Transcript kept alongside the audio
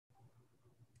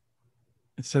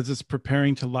It says it's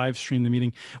preparing to live stream the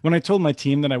meeting. When I told my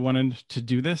team that I wanted to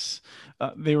do this,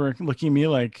 they were looking at me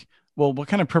like, well, what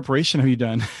kind of preparation have you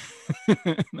done?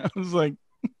 And I was like,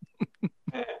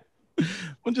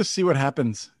 we'll just see what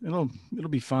happens. It'll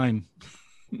be fine.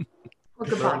 What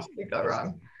could possibly go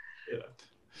wrong? Yeah.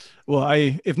 Well,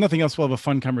 if nothing else, we'll have a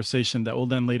fun conversation that we'll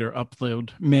then later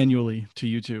upload manually to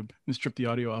YouTube and strip the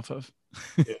audio off of.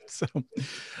 Yeah. So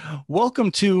welcome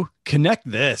to Connect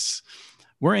This.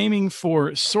 We're aiming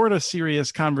for sort of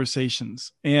serious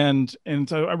conversations. And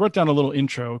so I wrote down a little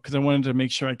intro because I wanted to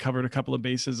make sure I covered a couple of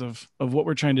bases of what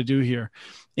we're trying to do here.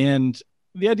 And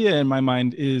the idea in my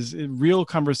mind is real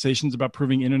conversations about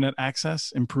proving internet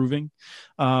access, improving,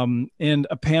 and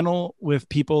a panel with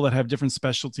people that have different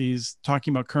specialties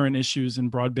talking about current issues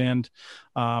in broadband,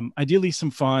 ideally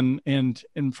some fun. And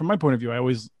from my point of view, I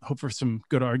always hope for some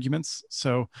good arguments.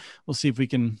 So we'll see if we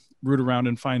can root around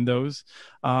and find those.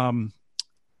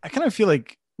 I kind of feel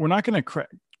like we're not going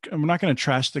to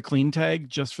trash the clean tag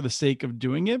just for the sake of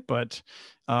doing it, but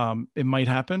it might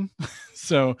happen.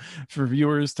 So for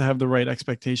viewers to have the right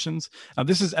expectations,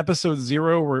 this is episode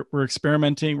 0. We're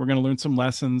experimenting. We're going to learn some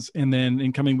lessons. And then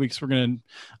in coming weeks, we're going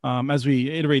to, as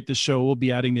we iterate the show, we'll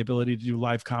be adding the ability to do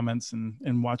live comments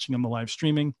and watching on the live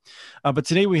streaming. But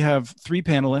today we have 3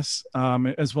 panelists,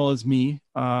 as well as me,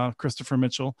 Christopher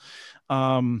Mitchell.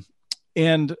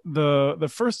 And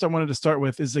the first I wanted to start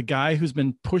with is a guy who's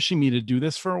been pushing me to do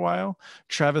this for a while,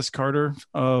 Travis Carter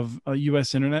of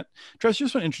US Internet. Travis, you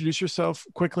just want to introduce yourself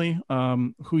quickly,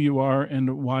 who you are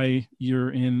and why you're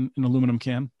in an aluminum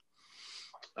can.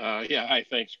 Yeah, hi,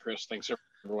 thanks, Chris. Thanks,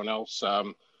 everyone else.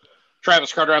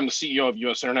 Travis Carter, I'm the CEO of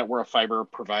US Internet. We're a fiber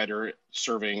provider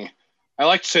serving, I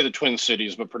like to say the Twin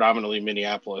Cities, but predominantly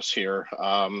Minneapolis here.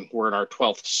 We're in our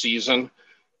 12th season.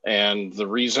 And the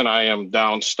reason I am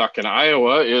stuck in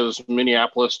Iowa is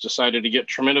Minneapolis decided to get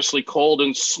tremendously cold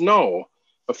and snow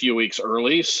a few weeks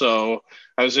early. So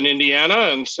I was in Indiana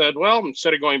and said, well,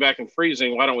 instead of going back and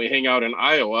freezing, why don't we hang out in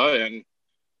Iowa? And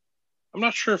I'm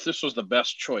not sure if this was the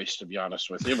best choice, to be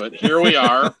honest with you, but here we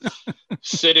are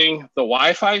sitting. The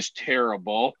Wi-Fi's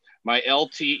terrible. My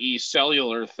LTE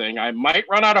cellular thing, I might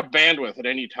run out of bandwidth at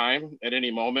any time, at any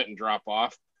moment, and drop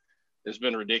off. Has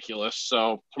been ridiculous.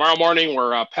 So tomorrow morning,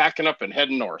 we're packing up and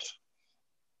heading north.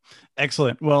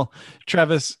 Excellent. Well,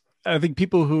 Travis, I think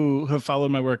people who have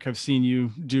followed my work have seen you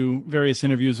do various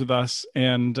interviews with us,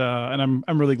 and I'm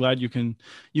really glad you can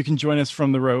join us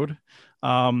from the road.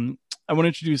 I want to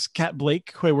introduce Kat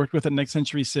Blake, who I worked with at Next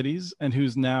Century Cities and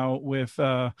who's now with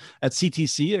at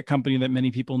CTC, a company that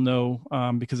many people know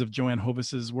because of Joanne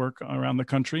Hovis's work around the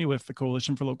country with the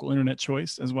Coalition for Local Internet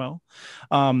Choice as well.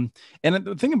 And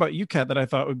the thing about you, Kat, that I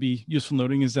thought would be useful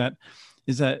noting is that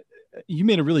you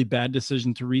made a really bad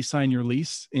decision to re-sign your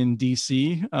lease in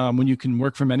DC when you can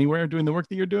work from anywhere doing the work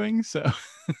that you're doing. So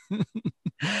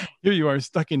here you are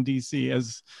stuck in DC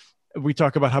as we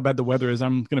talk about how bad the weather is.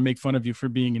 I'm going to make fun of you for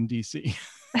being in DC.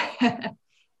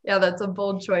 Yeah, that's a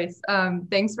bold choice.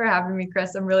 Thanks for having me,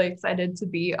 Chris. I'm really excited to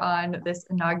be on this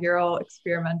inaugural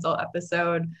experimental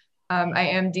episode. I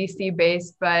am DC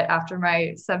based, but after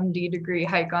my 70-degree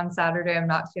hike on Saturday, I'm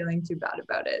not feeling too bad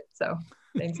about it. So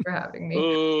thanks for having me.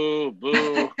 Boo,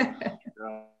 boo.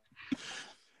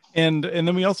 And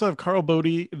then we also have Carl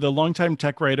Bodie, the longtime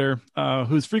tech writer,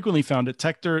 who's frequently found at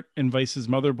TechDirt and Vice's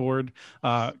Motherboard.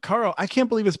 Carl, I can't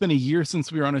believe it's been a year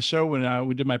since we were on a show when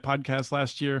we did my podcast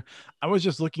last year. I was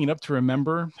just looking it up to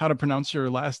remember how to pronounce your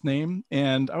last name,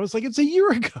 and I was like, it's a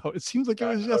year ago. It seems like it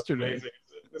was yesterday.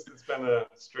 This has been a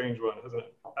strange one, hasn't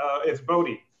it? It's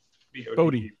Bodie.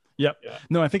 Bodie. Yep. Yeah.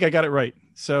 No, I think I got it right.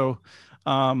 So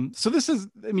this is,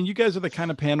 I mean, you guys are the kind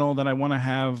of panel that I want to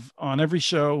have on every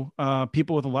show,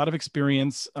 people with a lot of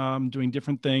experience doing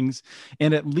different things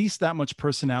and at least that much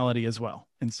personality as well.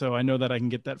 And so I know that I can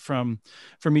get that from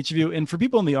each of you. And for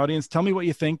people in the audience, tell me what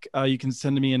you think. You can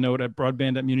send me a note at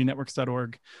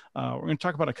broadband@muninetworks.org. We're going to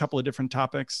talk about a couple of different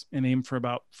topics and aim for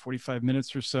about 45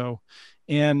 minutes or so.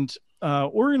 And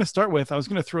we're going to start with, I was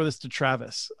going to throw this to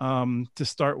Travis to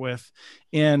start with.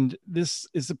 And this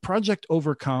is the Project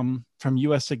Overcome from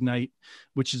US Ignite,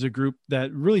 which is a group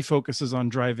that really focuses on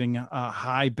driving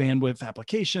high bandwidth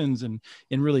applications and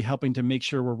really helping to make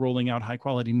sure we're rolling out high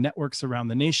quality networks around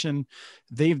the nation.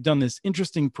 They've done this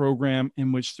interesting program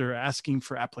in which they're asking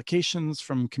for applications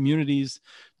from communities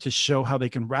to show how they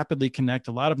can rapidly connect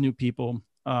a lot of new people,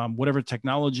 whatever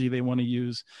technology they want to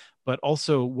use, but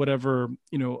also whatever,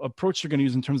 approach they're going to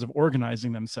use in terms of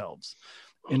organizing themselves.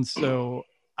 And so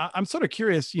I'm sort of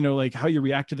curious, like how you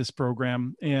react to this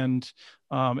program and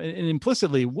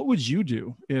implicitly, what would you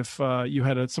do if you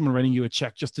had someone writing you a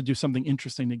check just to do something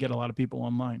interesting to get a lot of people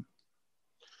online?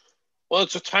 Well,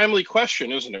 it's a timely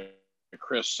question, isn't it,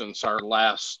 Chris, since our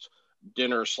last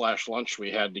dinner/lunch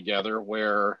we had together,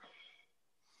 where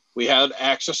we had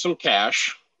access to some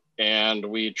cash and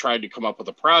we tried to come up with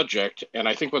a project. And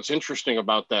I think what's interesting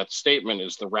about that statement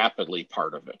is the rapidly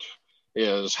part of it,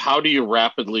 is how do you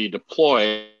rapidly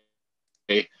deploy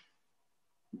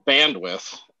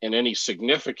bandwidth in any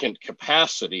significant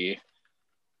capacity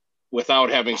without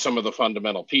having some of the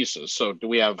fundamental pieces? So do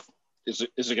we have, is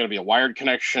it going to be a wired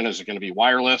connection? Is it going to be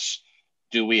wireless?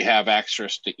 Do we have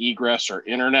access to egress or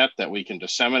internet that we can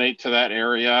disseminate to that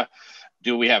area?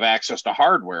 Do we have access to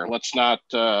hardware? Let's not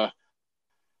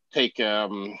take, at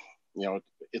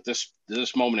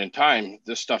this moment in time,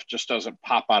 this stuff just doesn't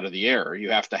pop out of the air. You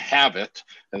have to have it.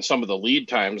 And some of the lead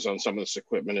times on some of this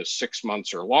equipment is 6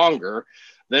 months or longer.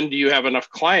 Then do you have enough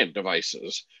client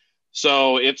devices?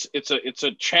 So it's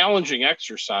a challenging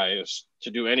exercise to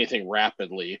do anything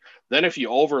rapidly. Then if you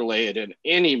overlay it in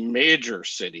any major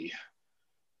city,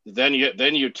 then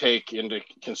you take into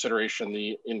consideration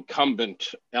the incumbent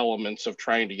elements of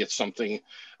trying to get something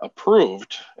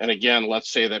approved. And again,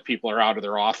 let's say that people are out of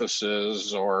their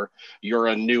offices, or you're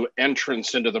a new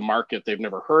entrance into the market. They've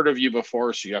never heard of you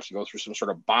before, so you have to go through some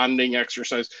sort of bonding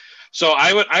exercise. So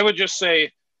I would just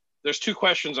say there's two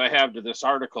questions I have to this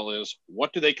article: is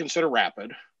what do they consider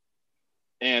rapid?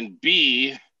 And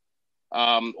B,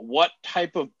 what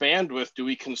type of bandwidth do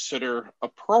we consider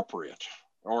appropriate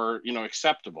or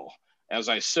acceptable? As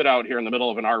I sit out here in the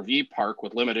middle of an RV park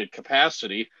with limited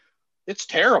capacity, it's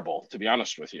terrible, to be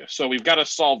honest with you. So we've got to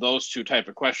solve those two type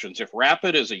of questions. If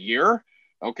rapid is a year,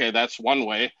 okay, that's one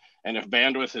way. And if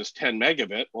bandwidth is 10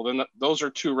 megabit, well, then those are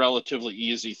two relatively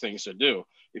easy things to do.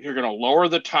 If you're going to lower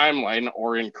the timeline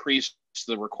or increase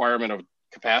the requirement of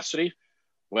capacity,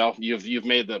 well, you've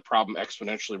made the problem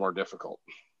exponentially more difficult.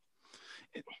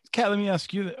 Kat, let me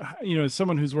ask you, as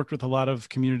someone who's worked with a lot of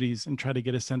communities and try to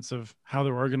get a sense of how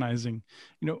they're organizing,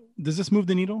 does this move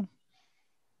the needle?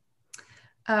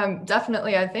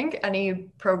 Definitely. I think any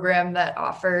program that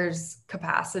offers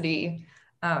capacity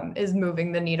is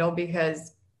moving the needle,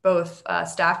 because both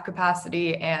staff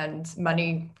capacity and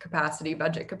money capacity,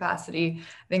 budget capacity,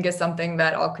 I think is something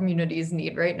that all communities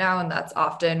need right now. And that's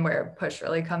often where push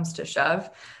really comes to shove.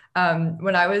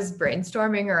 When I was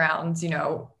brainstorming around,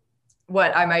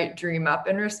 what I might dream up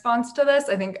in response to this,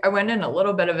 I think I went in a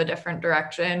little bit of a different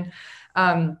direction.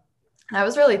 I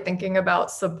was really thinking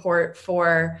about support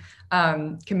for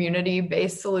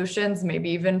community-based solutions, maybe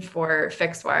even for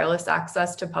fixed wireless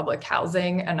access to public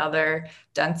housing and other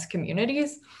dense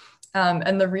communities.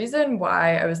 And the reason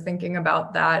why I was thinking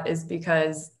about that is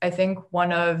because I think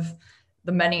one of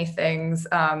the many things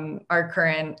our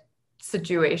current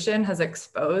situation has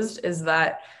exposed is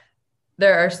that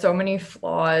there are so many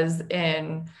flaws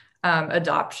in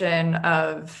adoption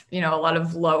of, a lot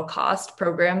of low-cost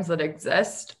programs that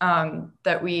exist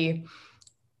that we,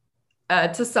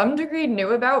 to some degree,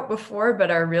 knew about before, but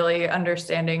are really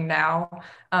understanding now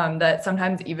that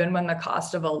sometimes even when the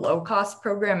cost of a low-cost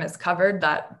program is covered,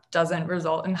 that doesn't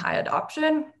result in high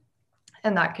adoption.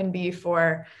 And that can be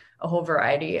for a whole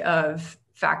variety of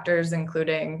factors,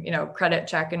 including, credit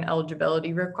check and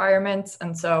eligibility requirements.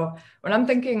 And so when I'm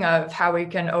thinking of how we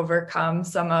can overcome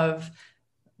some of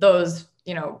those,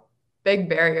 big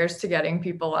barriers to getting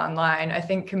people online, I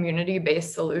think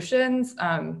community-based solutions,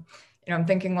 I'm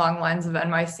thinking along the lines of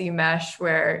NYC Mesh,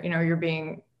 where, you're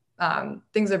being,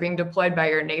 things are being deployed by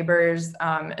your neighbors.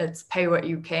 It's pay what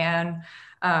you can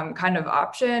kind of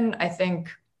option. I think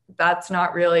that's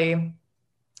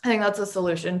a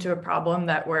solution to a problem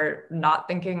that we're not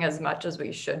thinking as much as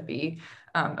we should be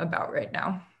about right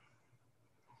now.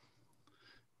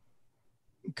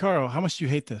 Carl, how much do you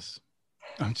hate this?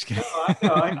 I'm just kidding.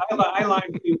 I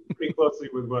line pretty closely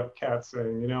with what Kat's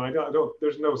saying.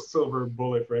 There's no silver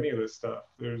bullet for any of this stuff.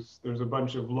 There's a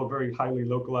bunch of very highly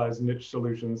localized niche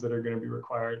solutions that are going to be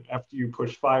required after you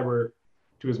push fiber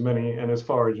to as many and as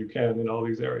far as you can in all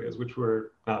these areas, which we're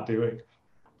not doing.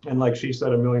 And like she said,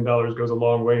 $1 million goes a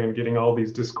long way in getting all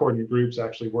these discordant groups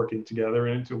actually working together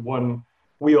into one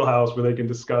wheelhouse where they can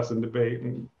discuss and debate.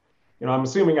 And, I'm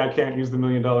assuming I can't use the $1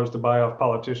 million to buy off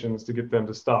politicians to get them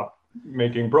to stop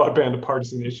making broadband a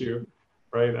partisan issue,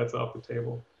 right? That's off the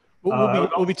table.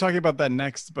 We'll be talking about that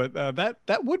next, but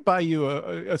that would buy you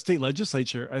a state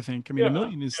legislature, I think. I mean, $1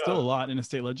 million is still a lot in a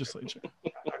state legislature. I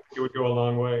think it would go a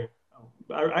long way.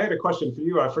 I had a question for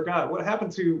you. I forgot what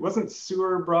happened to, wasn't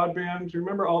sewer broadband? Do you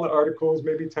remember all the articles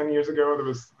maybe 10 years ago? There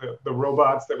was the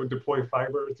robots that would deploy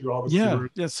fiber through all the sewers.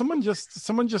 Yeah. Someone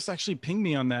just actually pinged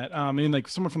me on that. Like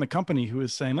someone from the company who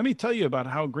was saying, let me tell you about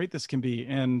how great this can be.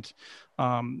 And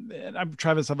And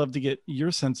Travis, I'd love to get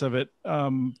your sense of it.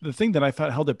 The thing that I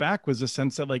thought held it back was the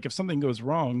sense that like if something goes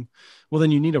wrong, well,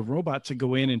 then you need a robot to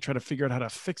go in and try to figure out how to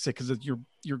fix it because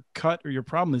your cut or your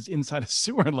problem is inside a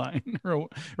sewer line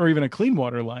or even a clean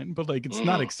water line, but like it's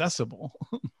not accessible.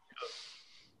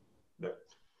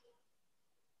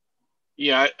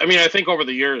 Yeah, I mean, I think over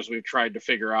the years we've tried to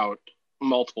figure out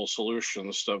multiple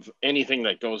solutions of anything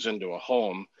that goes into a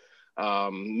home.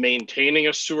 Maintaining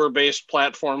a sewer-based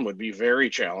platform would be very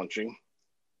challenging.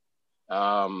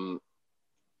 There's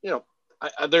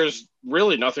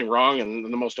really nothing wrong, and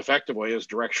the most effective way is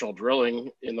directional drilling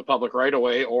in the public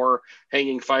right-of-way or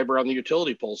hanging fiber on the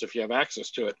utility poles if you have access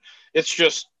to it. It's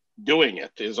just doing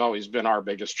it has always been our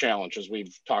biggest challenge, as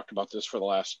we've talked about this for the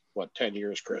last, 10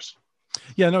 years, Chris?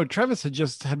 Yeah, no, Travis had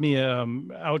just had me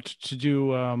out to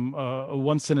do a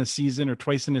once in a season or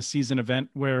twice in a season event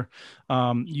where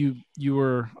you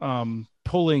were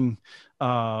pulling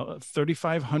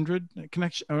 3,500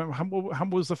 connection. How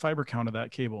was the fiber count of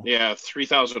that cable? Yeah,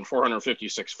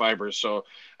 3,456 fibers. So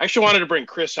I actually wanted to bring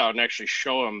Chris out and actually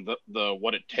show him the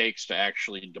what it takes to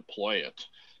actually deploy it.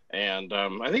 And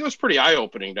I think it was pretty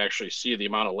eye-opening to actually see the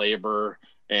amount of labor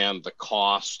and the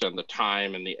cost and the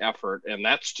time and the effort. And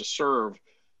that's to serve,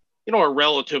 a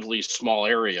relatively small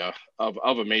area of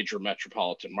a major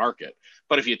metropolitan market.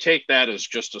 But if you take that as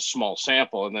just a small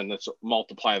sample and then let's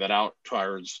multiply that out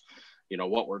towards,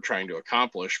 what we're trying to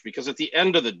accomplish, because at the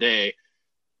end of the day,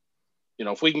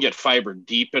 if we can get fiber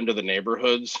deep into the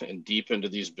neighborhoods and deep into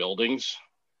these buildings,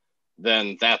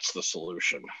 then that's the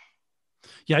solution.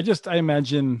 Yeah, I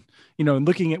imagine,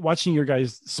 watching your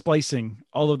guys splicing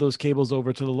all of those cables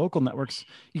over to the local networks,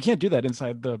 you can't do that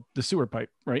inside the sewer pipe,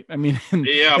 right? I mean,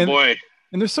 boy.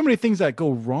 And there's so many things that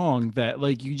go wrong that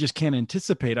like you just can't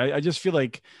anticipate. I just feel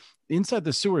like inside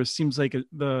the sewer seems like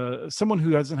someone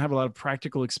who doesn't have a lot of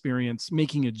practical experience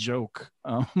making a joke.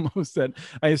 Almost that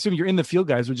I assume you're in the field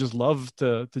guys would just love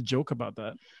to joke about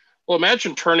that. Well,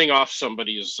 imagine turning off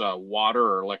somebody's water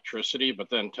or electricity, but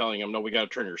then telling them, no, we got to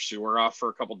turn your sewer off for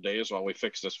a couple of days while we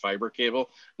fix this fiber cable.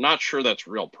 Not sure that's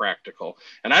real practical.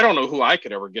 And I don't know who I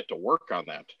could ever get to work on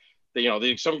that.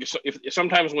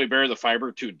 Sometimes when we bury the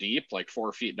fiber too deep, like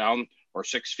 4 feet down or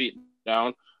 6 feet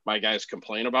down, my guys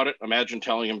complain about it. Imagine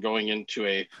telling them going into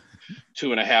a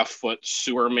 2.5 foot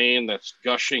sewer main that's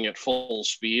gushing at full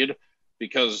speed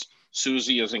because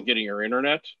Susie isn't getting her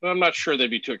internet. I'm not sure they'd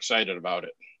be too excited about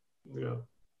it.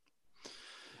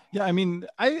 Yeah. I mean,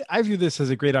 I view this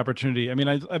as a great opportunity. I mean,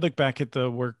 I look back at the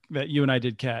work that you and I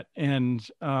did, Kat, and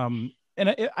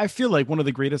I feel like one of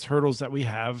the greatest hurdles that we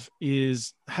have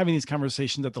is having these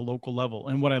conversations at the local level.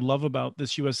 And what I love about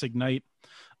this US Ignite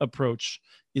approach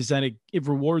is that it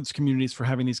rewards communities for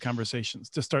having these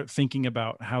conversations to start thinking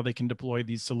about how they can deploy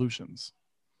these solutions.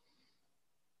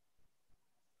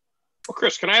 Well,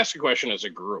 Chris, can I ask a question as a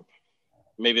group?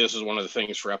 Maybe this is one of the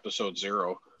things for episode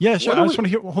 0. Yeah, sure. I just want to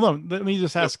hear. Hold on. Let me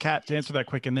just ask Kat to answer that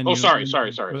quick, and then. Sorry.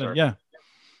 Yeah.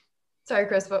 Sorry,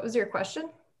 Chris. What was your question?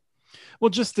 Well,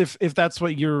 just if that's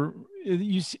what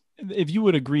if you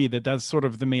would agree that that's sort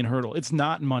of the main hurdle. It's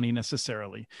not money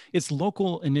necessarily. It's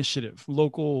local initiative,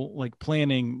 local like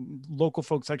planning, local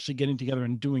folks actually getting together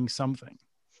and doing something.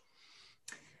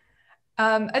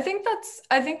 I think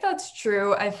that's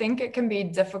true. I think it can be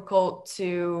difficult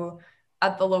to,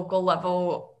 at the local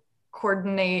level,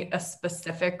 coordinate a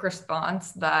specific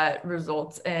response that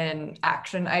results in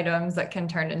action items that can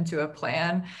turn into a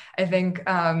plan. I think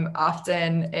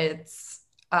often it's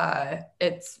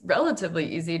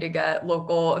relatively easy to get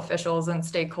local officials and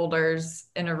stakeholders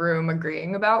in a room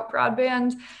agreeing about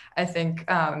broadband. I think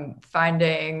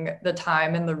finding the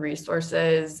time and the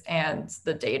resources and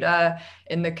the data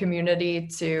in the community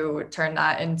to turn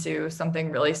that into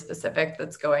something really specific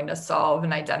that's going to solve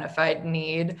an identified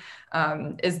need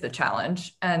is the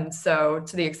challenge. And so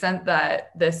to the extent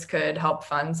that this could help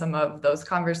fund some of those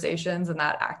conversations and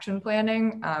that action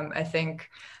planning, I think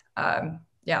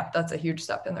that's a huge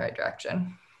step in the right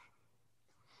direction.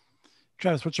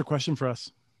 Travis, what's your question for us?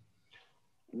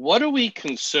 What do we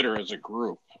consider as a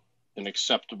group an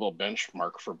acceptable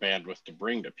benchmark for bandwidth to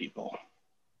bring to people?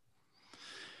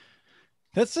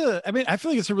 I feel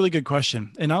like it's a really good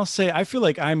question. And I'll say, I feel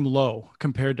like I'm low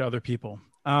compared to other people.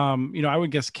 I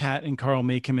would guess Kat and Carl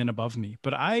may come in above me,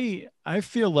 but I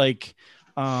feel like,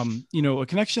 a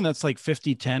connection that's like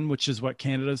 50-10, which is what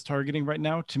Canada is targeting right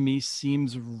now, to me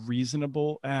seems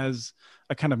reasonable as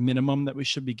a kind of minimum that we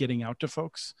should be getting out to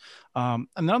folks. And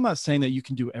I'm not saying that you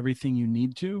can do everything you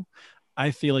need to.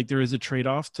 I feel like there is a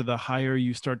trade-off to the higher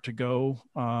you start to go,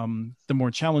 the more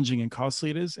challenging and costly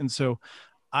it is. And so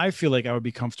I feel like I would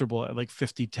be comfortable at like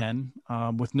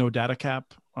 50/10 with no data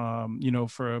cap,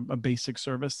 for a basic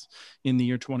service in the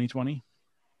year 2020.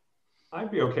 I'd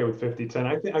be okay with 50/10.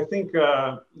 I think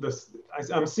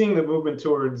I'm seeing the movement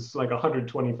towards like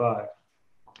 125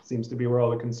 seems to be where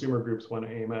all the consumer groups want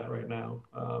to aim at right now.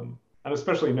 And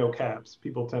especially no caps.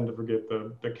 People tend to forget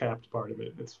the capped part of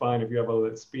it. It's fine if you have all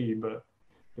that speed, but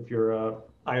if your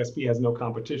ISP has no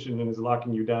competition and is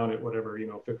locking you down at whatever,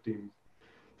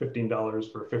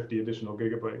 $15 for 50 additional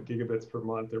gigabits per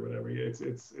month or whatever,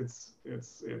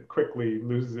 it quickly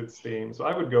loses its steam. So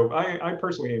I would go. I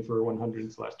personally aim for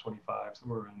 100/25,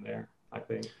 somewhere around there, I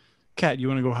think. Kat, you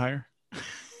want to go higher?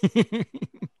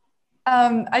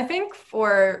 I think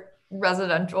for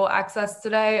residential access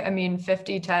today,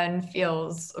 50/10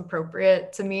 feels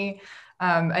appropriate to me.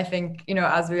 I think,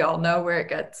 as we all know, where it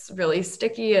gets really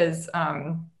sticky is,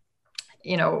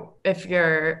 if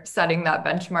you're setting that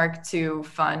benchmark to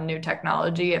fund new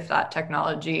technology, if that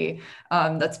technology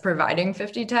that's providing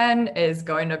 50/10 is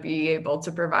going to be able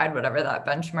to provide whatever that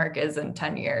benchmark is in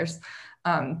 10 years.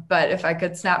 But if I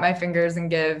could snap my fingers and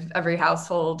give every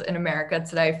household in America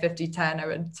today 50/10, I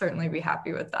would certainly be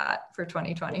happy with that for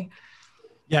 2020.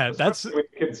 Yeah, that's when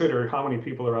you consider how many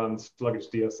people are on sluggish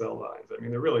DSL lines.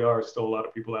 There really are still a lot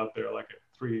of people out there like at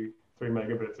 3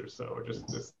 megabits or so, just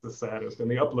the saddest.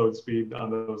 And the upload speed on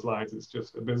those lines is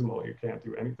just abysmal. You can't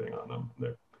do anything on them.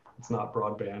 It's not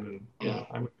broadband, and yeah,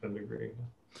 I would tend to agree.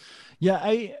 Yeah,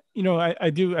 I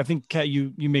do. I think, Kat,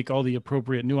 you make all the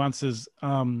appropriate nuances.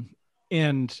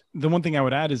 And the one thing I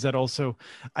would add is that also,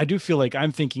 I do feel like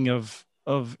I'm thinking of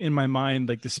in my mind,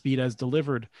 like the speed as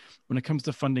delivered when it comes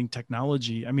to funding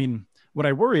technology. What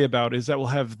I worry about is that we'll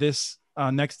have this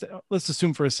let's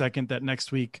assume for a second that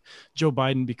next week Joe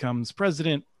Biden becomes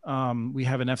president. We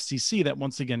have an FCC that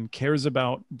once again cares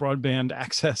about broadband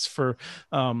access for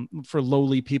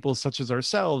lowly people such as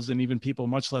ourselves, and even people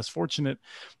much less fortunate.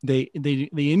 They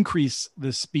increase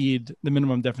the speed, the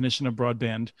minimum definition of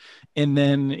broadband, and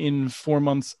then in 4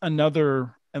 months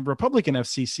another Republican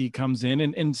FCC comes in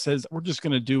and says, we're just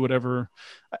going to do whatever.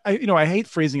 I hate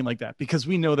phrasing it like that, because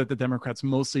we know that the Democrats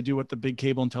mostly do what the big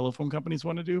cable and telephone companies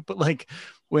want to do. But like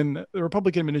when the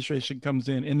Republican administration comes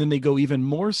in and then they go even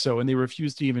more so, and they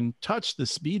refuse to even touch the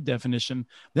speed definition,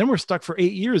 then we're stuck for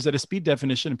 8 years at a speed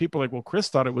definition. And people are like, well, Chris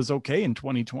thought it was okay in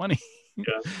 2020. Yeah,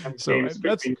 and so game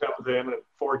streaming comes in, and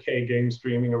 4K game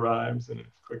streaming arrives, and it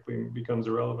quickly becomes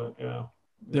irrelevant.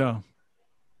 Yeah.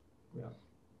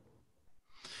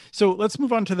 So let's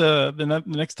move on to the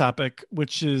next topic,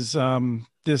 which is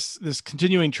this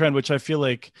continuing trend, which I feel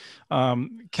like,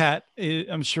 Kat,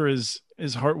 I'm sure is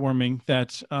heartwarming,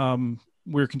 that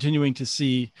we're continuing to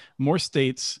see more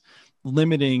states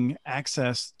limiting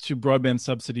access to broadband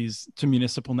subsidies to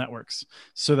municipal networks,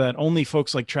 so that only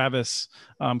folks like Travis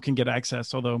can get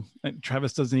access. Although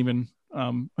Travis doesn't even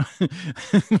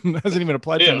hasn't even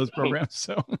applied to those programs.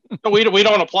 So we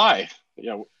don't apply.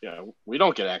 Yeah, we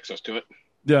don't get access to it.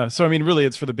 Yeah. So, really,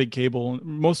 it's for the big cable,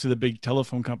 mostly the big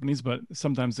telephone companies, but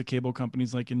sometimes the cable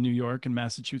companies like in New York and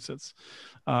Massachusetts.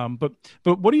 But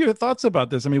what are your thoughts about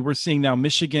this? We're seeing now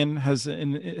Michigan has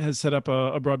set up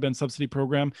a broadband subsidy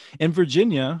program, and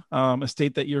Virginia, a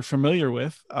state that you're familiar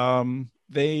with,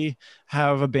 they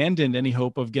have abandoned any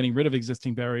hope of getting rid of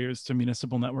existing barriers to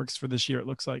municipal networks for this year, it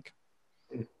looks like.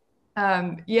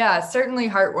 Yeah, certainly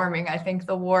heartwarming. I think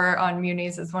the war on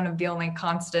munis is one of the only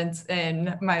constants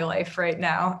in my life right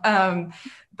now.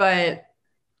 But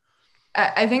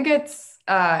I think it's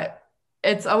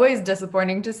always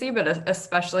disappointing to see, but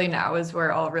especially now as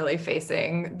we're all really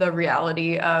facing the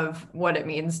reality of what it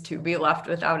means to be left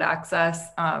without access,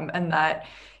 and that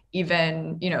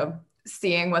even,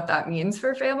 seeing what that means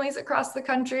for families across the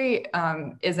country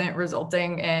isn't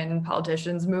resulting in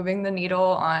politicians moving the needle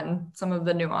on some of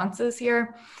the nuances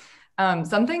here.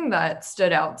 Something that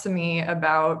stood out to me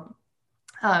about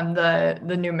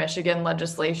the new Michigan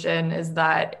legislation is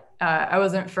that I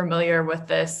wasn't familiar with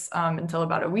this until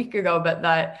about a week ago, but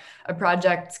that a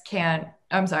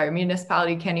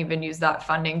municipality can't even use that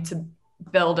funding to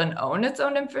build and own its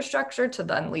own infrastructure to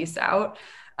then lease out.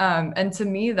 And to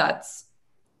me, that's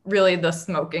really the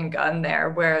smoking gun there,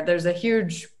 where there's a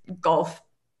huge gulf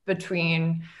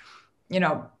between,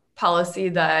 policy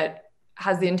that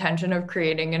has the intention of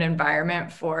creating an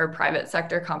environment for private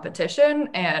sector competition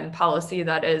and policy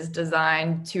that is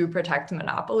designed to protect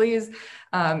monopolies.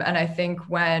 And I think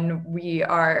when we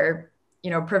are,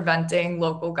 preventing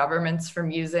local governments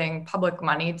from using public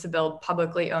money to build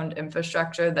publicly owned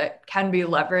infrastructure that can be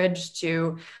leveraged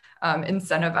to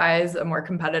incentivize a more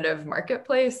competitive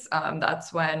marketplace,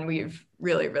 that's when we've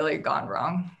really, really gone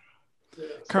wrong.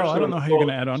 Carl, I don't know how you're going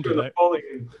to add on to that.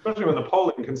 Especially when the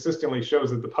polling consistently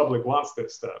shows that the public wants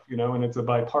this stuff, and it's a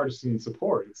bipartisan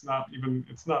support. It's not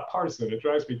partisan. It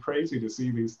drives me crazy to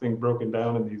see these things broken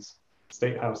down in these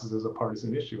state houses as a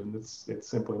partisan issue, and it's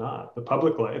simply not. The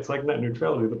public, it's like net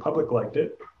neutrality. The public liked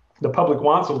it. The public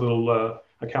wants a little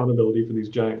accountability for these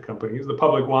giant companies. The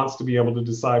public wants to be able to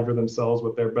decide for themselves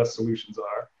what their best solutions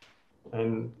are.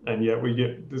 And yet we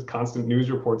get this constant news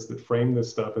reports that frame this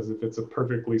stuff as if it's a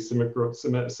perfectly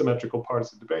symmetrical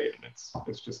partisan debate, and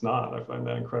it's just not. I find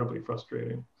that incredibly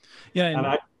frustrating.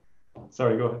 Yeah.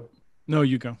 Sorry, go ahead. No,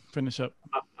 you go. Finish up.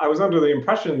 I was under the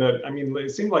impression that,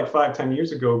 it seemed like 5-10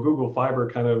 years ago, Google Fiber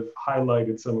kind of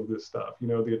highlighted some of this stuff.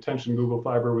 The attention Google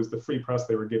Fiber was the free press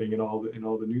they were getting in all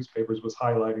the newspapers was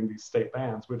highlighting these state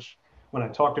bans, which when I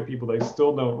talk to people, they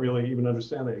still don't really even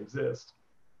understand they exist.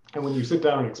 And when you sit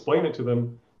down and explain it to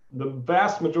them, the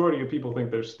vast majority of people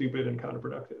think they're stupid and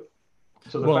counterproductive.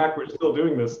 So the fact we're still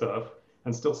doing this stuff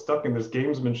and still stuck in this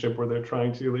gamesmanship where they're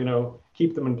trying to,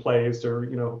 keep them in place or,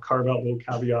 carve out little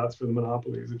caveats for the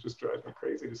monopolies, it just drives me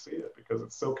crazy to see it because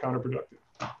it's so counterproductive.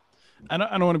 I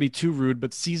don't want to be too rude,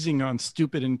 but seizing on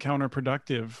stupid and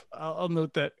counterproductive, I'll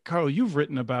note that, Carl, you've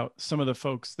written about some of the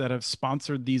folks that have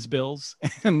sponsored these bills,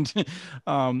 and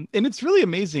it's really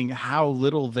amazing how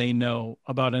little they know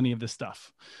about any of this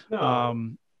stuff.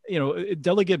 No.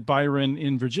 Delegate Byron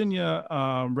in Virginia,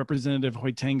 Representative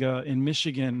Hoytenga in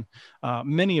Michigan,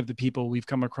 many of the people we've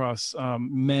come across,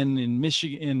 men in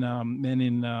Michigan, men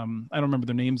in, I don't remember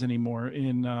their names anymore,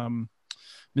 in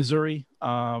Missouri,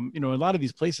 a lot of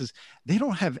these places, they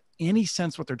don't have any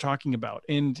sense what they're talking about.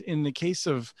 And in the case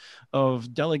of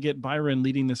Delegate Byron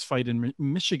leading this fight in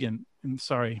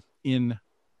in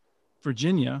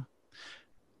Virginia,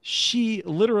 she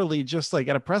literally just like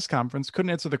at a press conference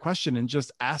couldn't answer the question and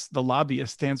just asked the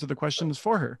lobbyist to answer the questions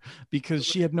for her because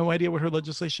she had no idea what her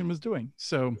legislation was doing.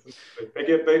 So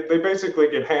they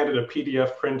basically get handed a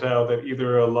PDF printout that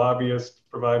either a lobbyist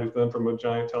provided them from a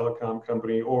giant telecom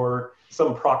company or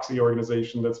some proxy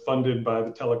organization that's funded by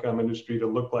the telecom industry to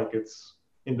look like it's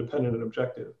independent and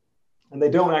objective. And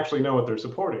they don't actually know what they're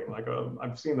supporting. Like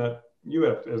I've seen that you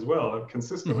have as well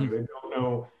consistently. Mm-hmm. They don't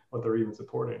know what they're even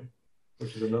supporting,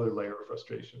 which is another layer of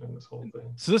frustration in this whole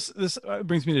thing. So this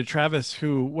brings me to Travis,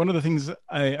 who one of the things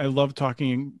I love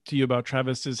talking to you about,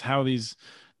 Travis, is how these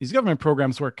government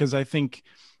programs work, because I think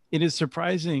it is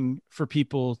surprising for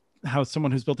people how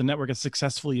someone who's built a network as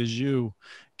successfully as you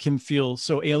can feel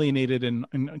so alienated and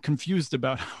confused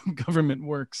about how government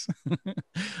works.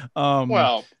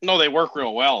 Well, no, they work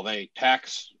real well. They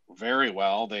tax very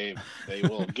well. They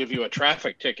will give you a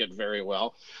traffic ticket very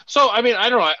well. So, I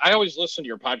don't know. I always listen to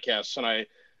your podcasts and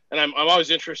I'm always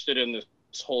interested in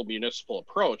this whole municipal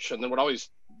approach. And then what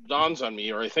always dawns on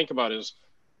me or I think about is,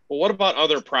 well, what about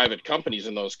other private companies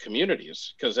in those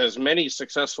communities? Because as many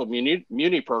successful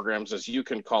muni programs as you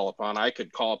can call upon, I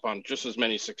could call upon just as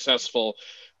many successful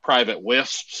private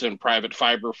WISPs and private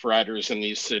fiber providers in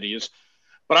these cities.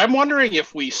 But I'm wondering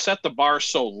if we set the bar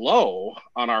so low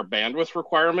on our bandwidth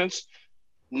requirements,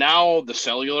 now the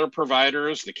cellular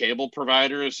providers, the cable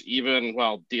providers, even,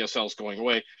 well, DSL is going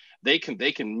away, they can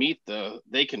meet the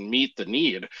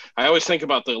need. I always think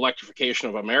about the electrification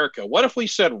of America. What if we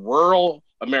said rural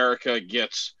America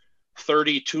gets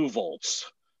 32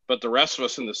 volts, but the rest of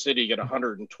us in the city get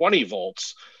 120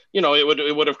 volts?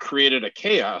 It would have created a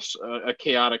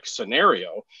chaotic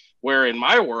scenario where in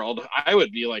my world, I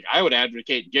would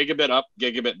advocate gigabit up,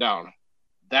 gigabit down.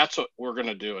 That's what we're going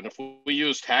to do. And if we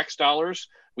use tax dollars,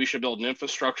 we should build an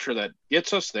infrastructure that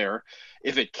gets us there.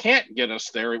 If it can't get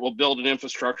us there, it will build an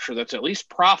infrastructure that's at least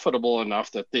profitable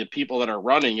enough that the people that are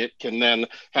running it can then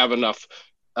have enough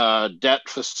debt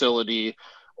facility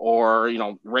or,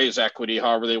 raise equity,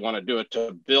 however they want to do it,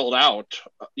 to build out,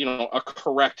 a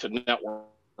correct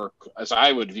network as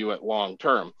I would view it long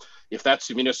term. If that's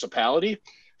the municipality,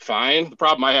 fine. The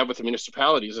problem I have with the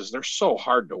municipalities is they're so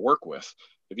hard to work with.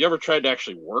 Have you ever tried to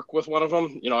actually work with one of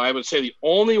them? I would say the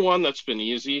only one that's been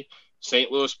easy,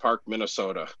 St. Louis Park,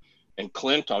 Minnesota. And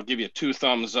Clint, I'll give you 2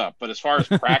 thumbs up. But as far as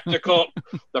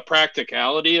the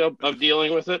practicality of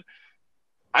dealing with it,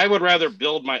 I would rather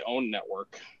build my own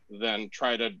network than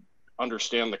try to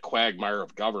understand the quagmire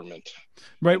of government.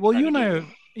 Right. Well, you and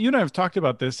I have talked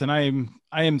about this, and I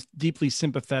am deeply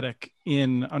sympathetic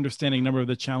in understanding a number of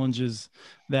the challenges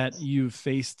that you've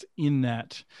faced in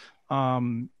that.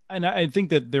 And I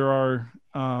think that there are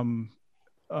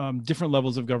different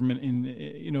levels of government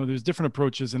there's different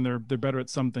approaches, and they're better at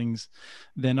some things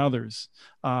than others.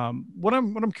 What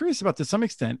I'm curious about to some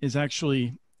extent is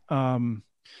actually,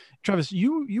 Travis,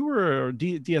 you were a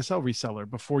DSL reseller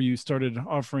before you started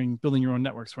building your own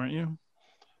networks, weren't you?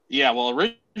 Yeah, well,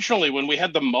 originally when we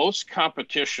had the most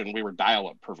competition, we were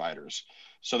dial-up providers.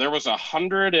 So there was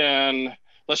 100 and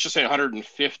let's just say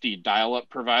 150 dial-up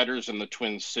providers in the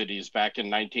Twin Cities back in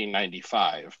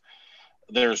 1995.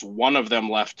 There's one of them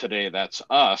left today. That's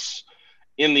us.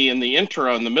 In the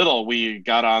intro, in the middle, we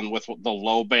got on with the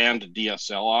low band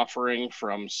DSL offering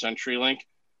from CenturyLink.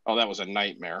 Oh, that was a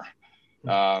nightmare.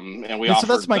 And we offered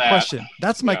so that's my that. question.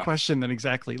 That's my Yeah. question then,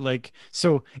 exactly. Like,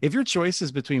 so if your choice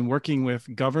is between working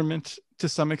with government to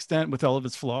some extent with all of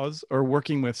its flaws, or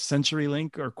working with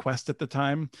CenturyLink or Quest at the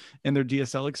time and their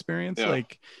DSL experience, Yeah.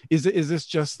 like, is this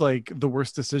just like the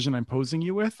worst decision I'm posing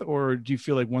you with, or do you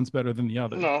feel like one's better than the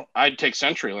other? No, I'd take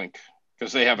CenturyLink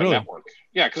because they have a Really? network.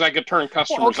 Yeah, because I could turn Well,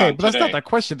 customers okay, on but that's not today. that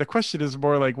question. The question is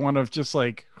more like one of just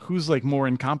like who's like more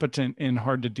incompetent and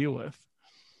hard to deal with.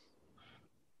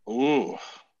 Ooh.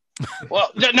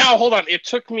 Well, now hold on. It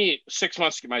took me 6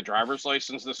 months to get my driver's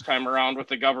license this time around with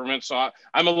the government, so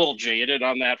I'm a little jaded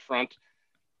on that front.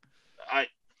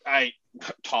 I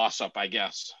toss up, I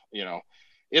guess. You know,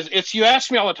 it's you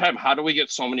ask me all the time, how do we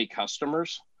get so many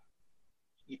customers?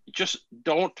 Just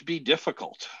don't be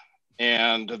difficult.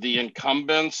 And the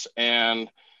incumbents, and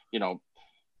you know,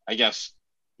 I guess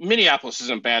Minneapolis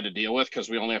isn't bad to deal with because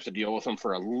we only have to deal with them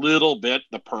for a little bit,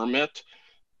 the permit.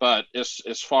 But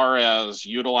as far as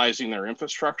utilizing their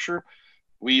infrastructure,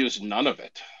 we use none of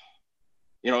it.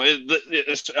 You know,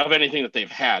 it's of anything that they've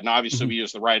had. Now, obviously, we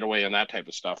use the right of way and that type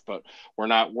of stuff, but we're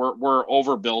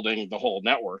overbuilding the whole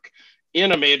network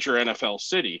in a major NFL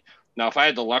city. Now, if I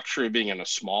had the luxury of being in a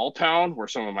small town where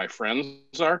some of my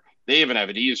friends are, they even have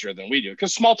it easier than we do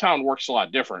because small town works a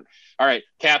lot different. All right,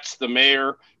 Kat's the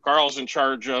mayor, Carl's in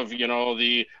charge of, you know,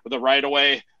 the right of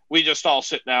way. We just all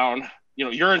sit down. You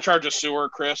know, you're in charge of sewer,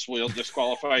 Chris. We'll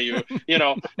disqualify you. You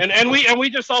know, and we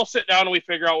just all sit down and we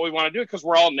figure out what we want to do because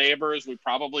we're all neighbors. We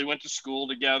probably went to school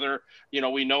together. You know,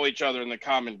 we know each other in the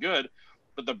common good.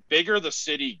 But the bigger the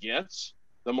city gets,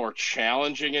 the more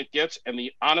challenging it gets. And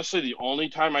honestly, the only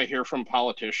time I hear from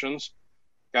politicians,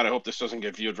 God, I hope this doesn't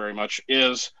get viewed very much,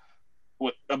 is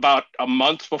about a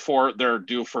month before they're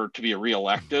due to be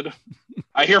reelected.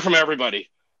 I hear from everybody.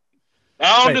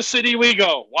 Down to city we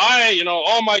go. Why? You know,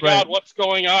 oh my God, what's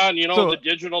going on? You know, the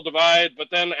digital divide. But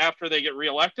then after they get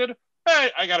reelected,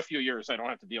 hey, I got a few years. I don't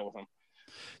have to deal with them.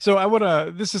 So I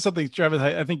would, this is something, Travis,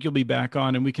 I think you'll be back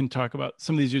on and we can talk about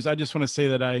some of these years. I just want to say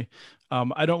that I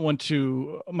don't want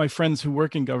to, my friends who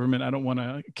work in government, I don't want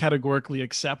to categorically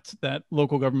accept that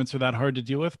local governments are that hard to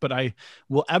deal with, but I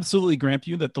will absolutely grant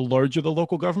you that the larger the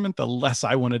local government, the less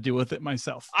I want to deal with it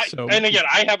myself. And again,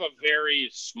 I have a very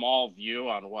small view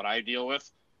on what I deal with.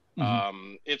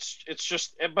 It's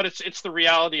just, but it's the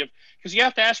reality of, because you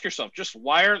have to ask yourself, just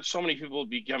why aren't so many people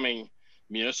becoming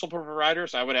municipal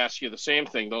providers? I would ask you the same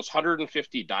thing. Those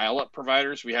 150 dial-up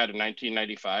providers we had in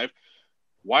 1995,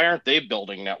 why aren't they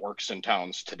building networks in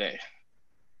towns today?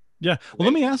 Yeah. Well,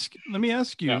 let me ask you, let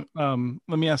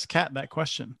me ask Kat that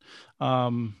question.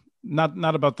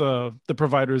 Not about the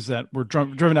providers that were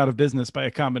driven out of business by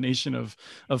a combination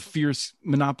of fierce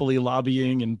monopoly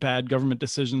lobbying and bad government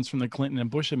decisions from the Clinton and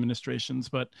Bush administrations,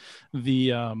 but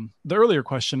the earlier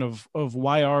question of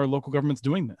why are local governments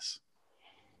doing this?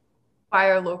 Why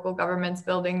are local governments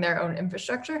building their own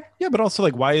infrastructure? Yeah, but also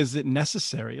like, why is it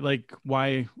necessary? Like,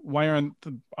 why aren't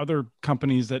the other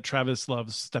companies that Travis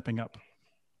loves stepping up?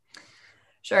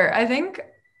 Sure. I think,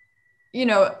 you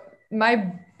know,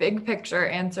 my big picture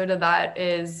answer to that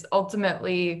is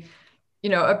ultimately, you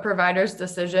know, a provider's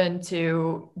decision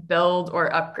to build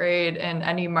or upgrade in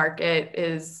any market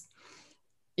is,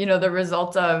 you know, the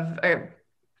result of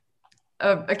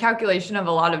a calculation of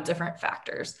a lot of different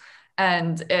factors.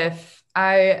 And if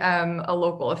I am a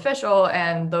local official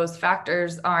and those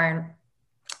factors aren't,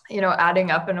 you know,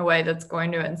 adding up in a way that's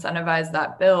going to incentivize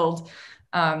that build,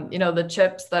 you know, the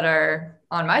chips that are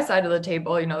on my side of the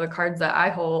table, you know, the cards that I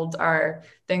hold are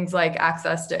things like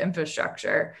access to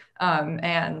infrastructure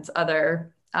and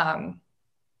other,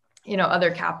 you know,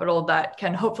 other capital that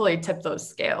can hopefully tip those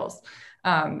scales.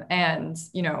 And,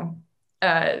 you know,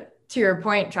 to your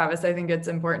point, Travis, I think it's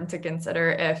important to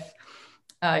consider if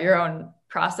your own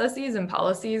processes and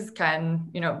policies can,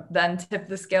 you know, then tip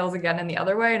the scales again in the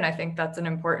other way. And I think that's an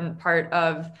important part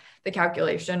of the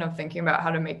calculation of thinking about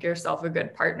how to make yourself a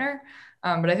good partner.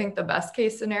 But I think the best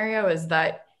case scenario is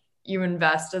that you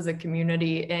invest as a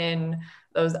community in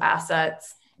those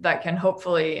assets that can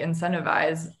hopefully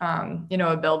incentivize, you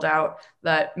know, a build out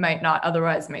that might not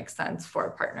otherwise make sense for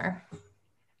a partner.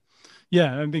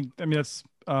 Yeah, I mean, that's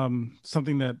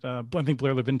something that I think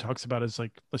Blair Levin talks about is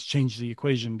like, let's change the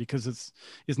equation because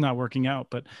it's not working out.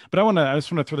 But I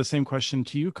just want to throw the same question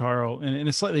to you, Carl, in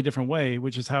a slightly different way,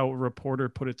 which is how a reporter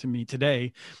put it to me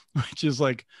today, which is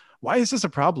like, why is this a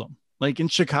problem? Like in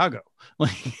Chicago,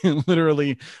 like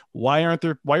literally, why are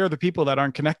the people that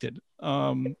aren't connected?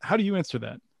 How do you answer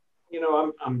that?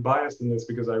 I'm biased in this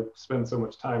because I spend so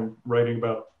much time writing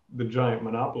about the giant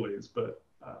monopolies, but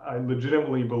I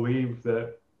legitimately believe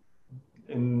that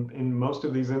in most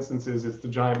of these instances, it's the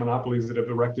giant monopolies that have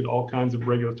erected all kinds of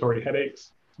regulatory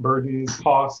headaches, burdens,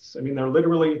 costs. I mean,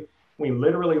 we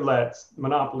literally let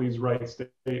monopolies write state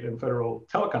and federal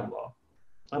telecom law.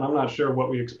 And I'm not sure what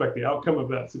we expect the outcome of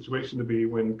that situation to be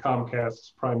when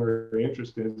Comcast's primary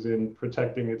interest is in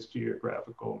protecting its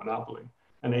geographical monopoly,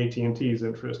 and AT&T's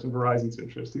interest and Verizon's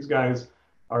interest. These guys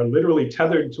are literally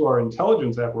tethered to our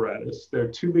intelligence apparatus. They're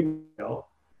too big to fail.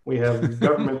 We have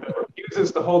government that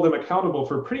refuses to hold them accountable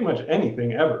for pretty much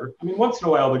anything ever. I mean, once in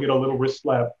a while they get a little wrist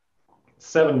slap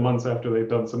 7 months after they've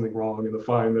done something wrong, and the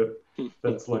fine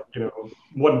that's like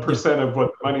 1% of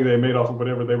what money they made off of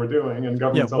whatever they were doing. And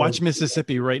government. Watch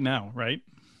Mississippi right now, right?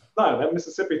 No, that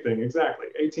Mississippi thing, exactly.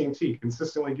 AT&T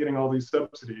consistently getting all these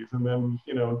subsidies and then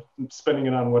spending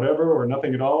it on whatever or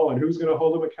nothing at all. And who's going to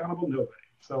hold them accountable? Nobody.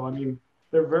 So I mean,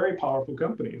 they're very powerful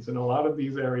companies. In a lot of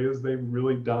these areas, they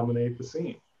really dominate the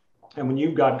scene. And when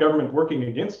you've got government working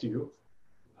against you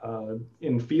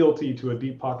in fealty to a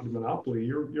deep-pocketed monopoly,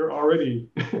 you're already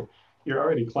you're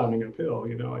already climbing uphill.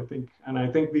 I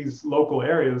think these local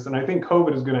areas, and I think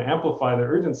COVID is going to amplify the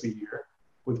urgency here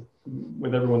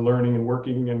with everyone learning and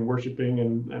working and worshiping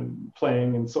and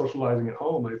playing and socializing at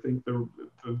home. I think the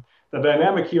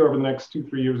dynamic here over the next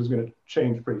 2-3 years is going to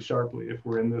change pretty sharply if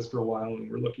we're in this for a while and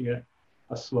we're looking at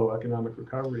a slow economic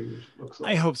recovery, which looks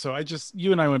like. I hope so.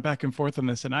 You and I went back and forth on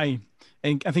this, and I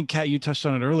think, Kat, you touched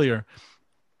on it earlier.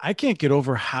 I can't get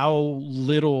over how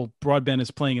little broadband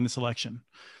is playing in this election.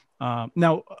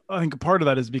 Now, I think a part of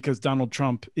that is because Donald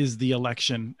Trump is the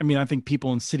election. I mean, I think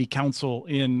people in city council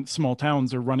in small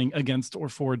towns are running against or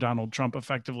for Donald Trump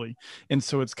effectively. And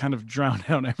so it's kind of drowned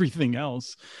out everything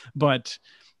else. But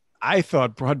I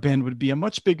thought broadband would be a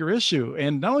much bigger issue.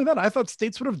 And not only that, I thought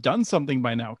states would have done something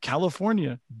by now.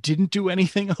 California didn't do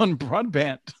anything on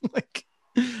broadband. Like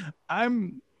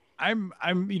I'm kind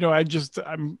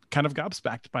of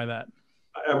gobsmacked by that.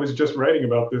 I was just writing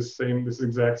about this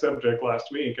exact subject last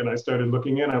week, and I started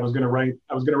looking in. I was going to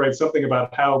write something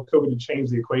about how COVID had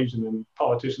changed the equation, and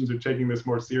politicians are taking this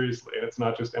more seriously, and it's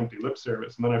not just empty lip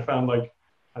service. And then I found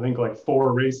I think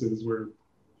 4 races where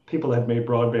people had made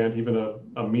broadband even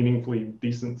a meaningfully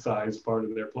decent sized part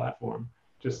of their platform.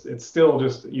 It's still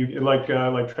like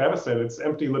Travis said, it's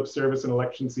empty lip service in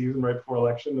election season, right before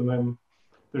election, and then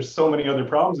there's so many other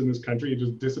problems in this country. It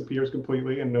just disappears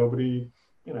completely, and nobody.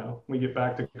 We get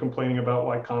back to complaining about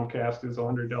why Comcast is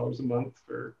 $100 a month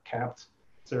for capped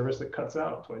service that cuts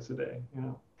out twice a day.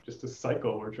 Just a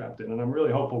cycle we're trapped in. And I'm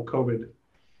really hopeful COVID,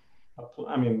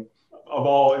 I mean, of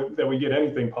all that we get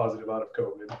anything positive out of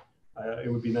COVID,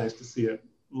 it would be nice to see it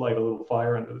light a little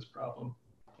fire under this problem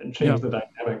and change the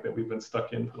dynamic that we've been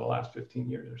stuck in for the last 15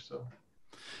 years or so.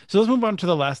 So let's move on to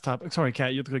the last topic. Sorry,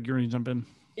 Kat, you look like you're going to jump in.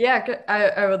 Yeah,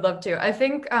 I would love to. I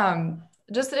think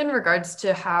just in regards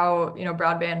to how,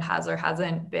 broadband has or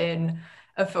hasn't been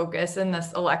a focus in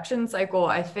this election cycle,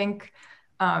 I think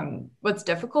what's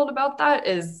difficult about that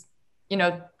is,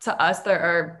 to us, there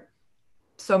are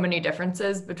so many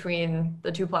differences between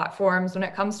the two platforms when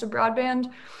it comes to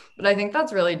broadband, but I think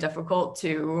that's really difficult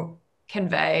to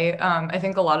convey. I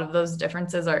think a lot of those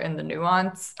differences are in the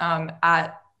nuance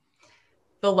at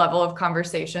the level of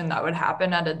conversation that would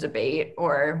happen at a debate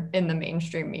or in the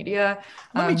mainstream media.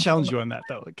 Let me challenge you on that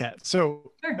though, Kat.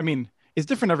 So, sure. I mean, it's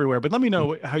different everywhere, but let me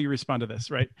know how you respond to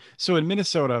this, right? So in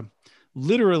Minnesota,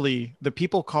 literally the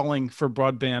people calling for the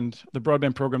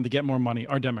broadband program to get more money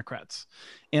are Democrats.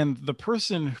 And the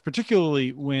person,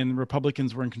 particularly when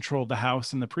Republicans were in control of the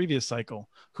House in the previous cycle,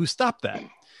 who stopped that.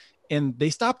 And they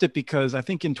stopped it because I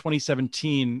think in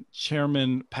 2017,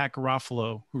 Chairman Pat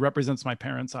Garofalo, who represents my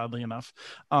parents, oddly enough,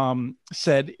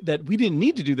 said that we didn't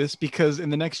need to do this because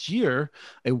in the next year,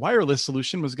 a wireless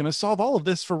solution was going to solve all of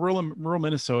this for rural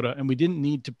Minnesota, and we didn't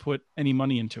need to put any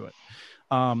money into it.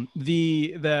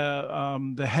 The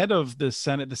head of the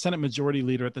Senate Majority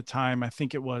Leader at the time, I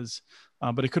think it was,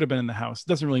 but it could have been in the House. It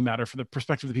doesn't really matter for the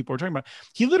perspective of the people we're talking about.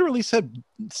 He literally said,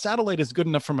 satellite is good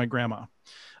enough for my grandma.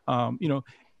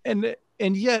 And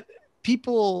yet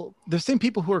the same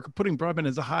people who are putting broadband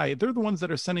as a high, they're the ones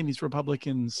that are sending these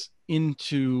Republicans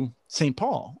into St.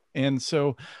 Paul. And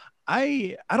so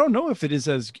I don't know if it is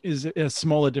as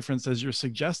small a difference as you're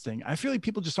suggesting. I feel like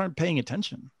people just aren't paying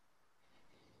attention.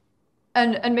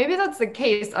 And maybe that's the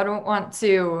case. I don't want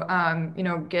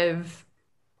to give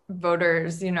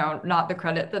voters, not the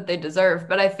credit that they deserve.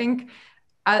 But I think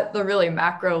at the really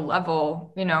macro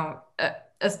level,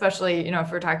 especially,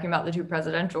 if we're talking about the two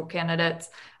presidential candidates,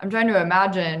 I'm trying to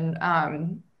imagine,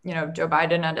 Joe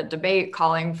Biden at a debate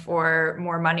calling for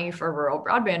more money for rural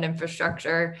broadband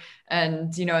infrastructure.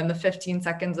 And, in the 15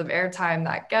 seconds of airtime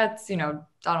that gets,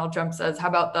 Donald Trump says, how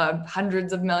about the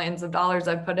hundreds of millions of dollars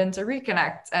I've put into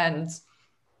Reconnect? And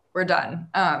we're done.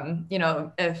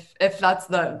 If that's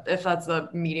the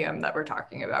medium that we're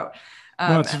talking about.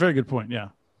 No, it's a very good point. Yeah.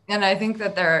 And I think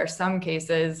that there are some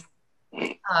cases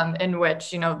in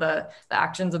which, the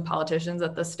actions of politicians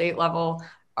at the state level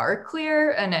are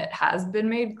clear, and it has been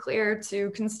made clear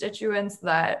to constituents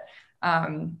that,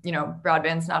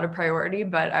 broadband's not a priority.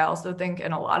 But I also think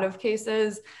in a lot of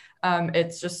cases,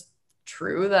 it's just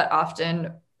true that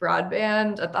often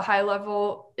broadband at the high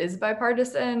level is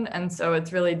bipartisan. And so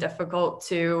it's really difficult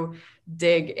to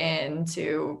dig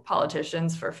into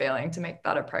politicians for failing to make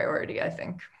that a priority, I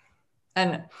think.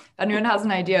 And if anyone has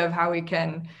an idea of how we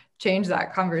can change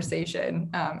that conversation,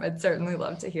 I'd certainly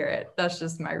love to hear it. That's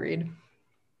just my read.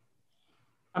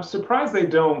 I'm surprised they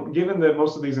don't, given that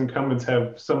most of these incumbents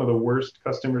have some of the worst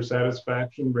customer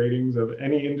satisfaction ratings of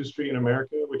any industry in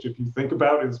America, which if you think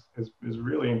about is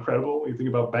really incredible. You think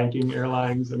about banking,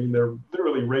 airlines, I mean, they're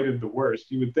literally rated the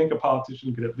worst. You would think a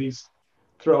politician could at least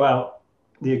throw out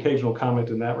the occasional comment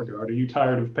in that regard. Are you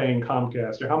tired of paying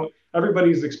Comcast? Or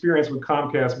everybody's experience with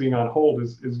Comcast being on hold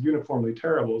is uniformly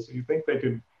terrible. So you think there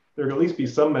could at least be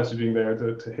some messaging there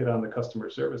to hit on the customer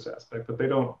service aspect, but they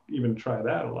don't even try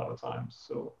that a lot of times.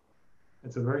 So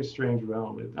it's a very strange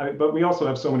realm. But we also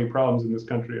have so many problems in this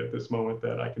country at this moment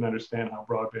that I can understand how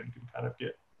broadband can kind of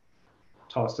get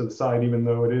tossed to the side, even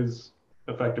though it is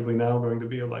effectively now going to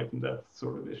be a life and death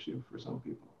sort of issue for some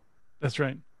people. That's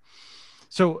right.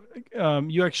 So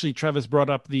you actually, Travis, brought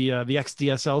up the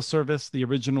XDSL service, the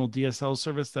original DSL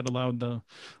service that allowed the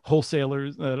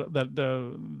wholesalers, that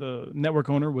the network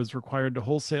owner was required to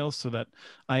wholesale so that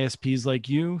ISPs like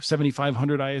you,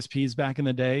 7,500 ISPs back in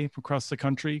the day across the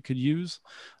country could use.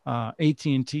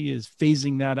 AT&T is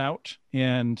phasing that out.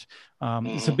 And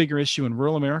it's a bigger issue in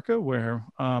rural America where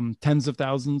tens of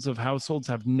thousands of households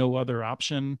have no other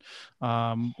option,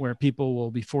 where people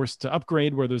will be forced to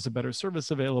upgrade where there's a better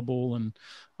service available. And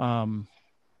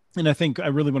I think I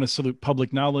really want to salute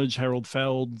Public Knowledge, Harold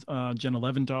Feld, Jenna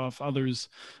Leventoff, others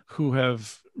who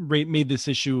have made this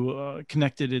issue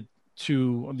connected it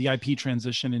to the IP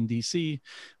transition in DC,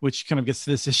 which kind of gets to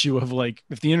this issue of like,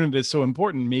 if the internet is so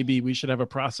important, maybe we should have a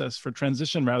process for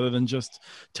transition rather than just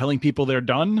telling people they're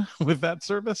done with that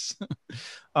service.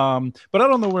 But I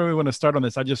don't know where we want to start on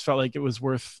this. I just felt like it was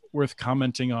worth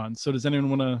commenting on. So does anyone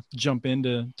want to jump in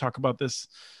to talk about this,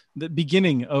 the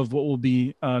beginning of what will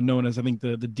be known as, I think,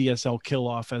 the DSL kill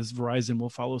off, as Verizon will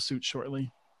follow suit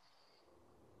shortly?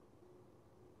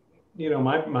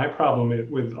 My problem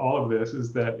with all of this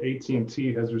is that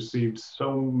AT&T has received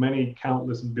so many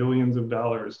countless billions of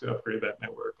dollars to upgrade that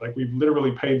network. Like, we've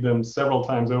literally paid them several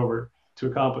times over to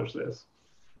accomplish this.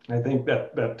 I think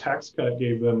that tax cut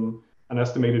gave them an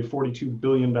estimated $42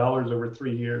 billion over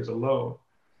 3 years alone.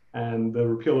 And the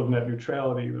repeal of net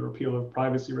neutrality, the repeal of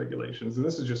privacy regulations, and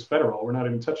this is just federal. We're not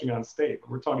even touching on state.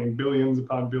 We're talking billions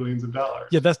upon billions of dollars.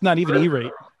 Yeah, that's not even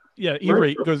E-rate. Yeah,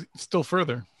 E-rate goes still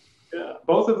further. Yeah,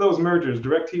 both of those mergers,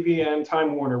 DirecTV and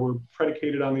Time Warner, were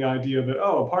predicated on the idea that,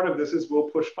 part of this is we'll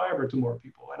push fiber to more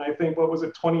people. And I think,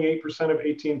 28% of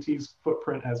AT&T's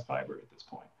footprint has fiber at this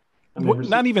point.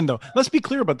 Not even, though. Let's be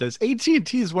clear about this. AT&T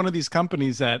is one of these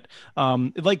companies that,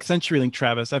 like CenturyLink,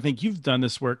 Travis, I think you've done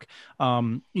this work.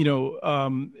 AT&T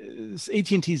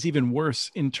is even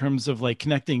worse in terms of like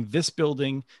connecting this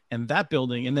building and that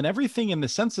building, and then everything in the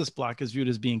census block is viewed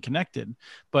as being connected,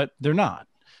 but they're not.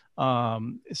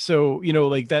 So,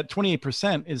 like that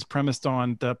 28% is premised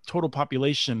on the total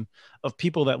population of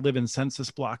people that live in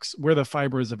census blocks where the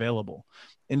fiber is available.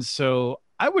 And so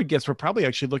I would guess we're probably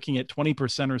actually looking at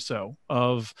 20% or so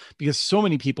because so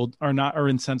many people are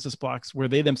in census blocks where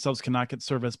they themselves cannot get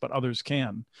service, but others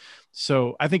can.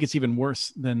 So I think it's even worse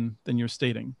than you're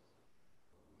stating.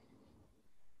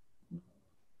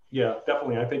 Yeah,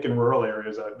 definitely. I think in rural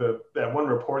areas, that one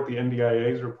report, the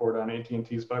NDIA's report on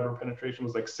AT&T's fiber penetration,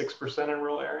 was like 6% in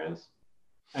rural areas.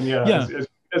 And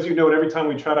as you note, every time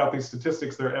we trot out these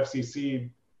statistics, they're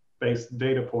FCC-based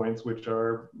data points, which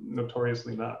are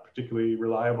notoriously not particularly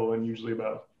reliable and usually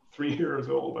about 3 years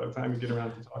old by the time you get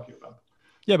around to talking about them.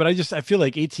 Yeah, but I feel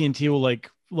like AT&T will like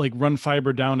run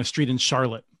fiber down a street in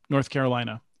Charlotte, North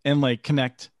Carolina and like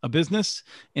connect a business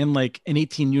and like an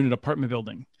 18-unit apartment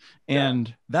building.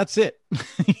 And that's it.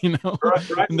 You know,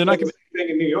 and they're not going to thing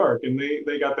in New York, and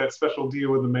they got that special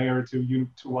deal with the mayor to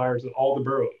wires in all the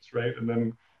boroughs, right? And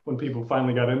then when people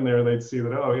finally got in there, they'd see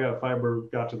that, oh yeah, fiber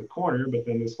got to the corner, but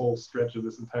then this whole stretch of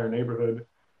this entire neighborhood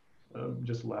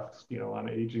just left, you know, on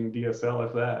aging DSL,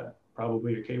 if that.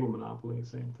 Probably a cable monopoly,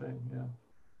 same thing.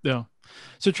 Yeah.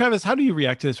 So Travis, how do you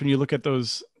react to this when you look at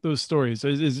those stories?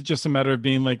 Is it just a matter of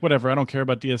being like, whatever, I don't care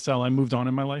about DSL, I moved on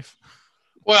in my life?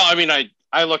 Well, I mean,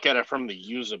 I look at it from the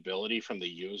usability from the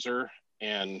user.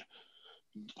 And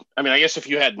I mean, I guess if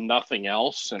you had nothing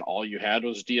else and all you had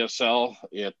was DSL,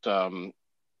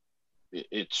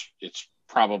 it's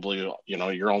probably, you know,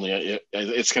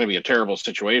 it's going to be a terrible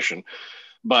situation.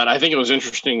 But I think it was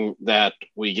interesting that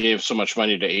we gave so much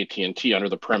money to AT&T under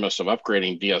the premise of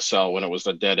upgrading DSL when it was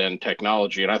a dead-end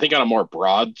technology. And I think on a more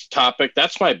broad topic,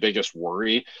 that's my biggest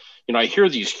worry. You know, I hear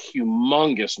these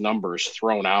humongous numbers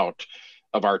thrown out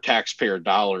of our taxpayer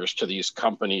dollars to these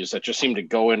companies that just seem to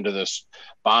go into this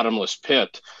bottomless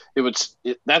pit.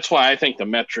 That's why I think the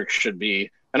metrics should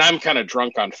be, and I'm kind of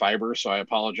drunk on fiber, so I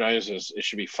apologize, it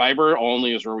should be fiber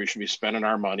only is where we should be spending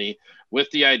our money, with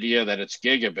the idea that it's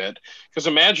gigabit. Because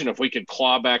imagine if we could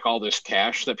claw back all this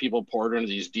cash that people poured into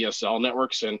these DSL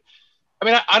networks. And I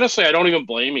mean, honestly, I don't even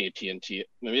blame AT&T. I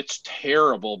mean, it's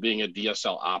terrible being a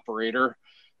DSL operator.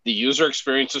 The user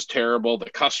experience is terrible. The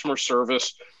customer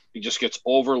service, it just gets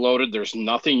overloaded. There's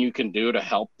nothing you can do to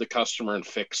help the customer and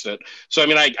fix it. So, I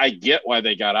mean, I get why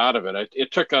they got out of it.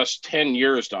 It took us 10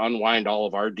 years to unwind all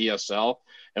of our DSL.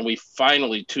 And we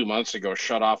finally 2 months ago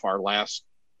shut off our last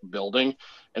building.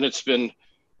 And it's been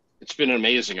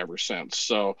amazing ever since.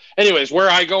 So anyways, where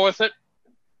I go with it,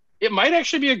 it might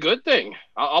actually be a good thing.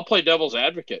 I'll play devil's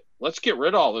advocate. Let's get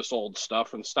rid of all this old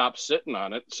stuff and stop sitting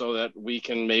on it so that we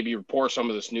can maybe pour some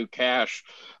of this new cash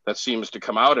that seems to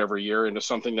come out every year into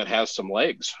something that has some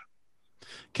legs.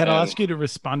 Ken, I'll ask you to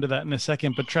respond to that in a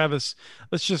second, but Travis,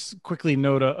 let's just quickly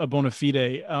note a bona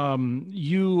fide.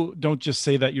 You don't just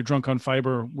say that you're drunk on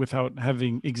fiber without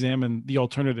having examined the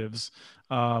alternatives.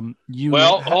 You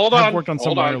have worked on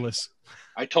some wireless.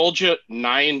 I told you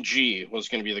 9G was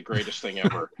going to be the greatest thing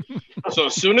ever. So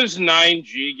as soon as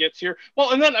 9G gets here,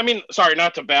 well, and then, I mean, sorry,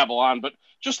 not to babble on, but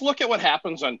just look at what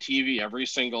happens on TV every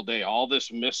single day. All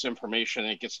this misinformation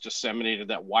that gets disseminated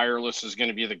that wireless is going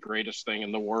to be the greatest thing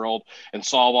in the world and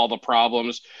solve all the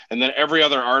problems. And then every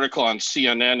other article on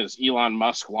CNN is Elon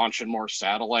Musk launching more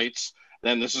satellites.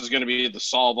 Then this is going to be to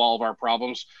solve all of our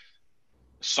problems.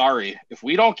 Sorry, if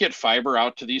we don't get fiber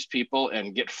out to these people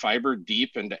and get fiber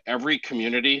deep into every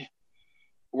community,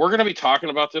 we're going to be talking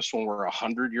about this when we're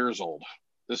 100 years old.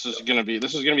 This is going to be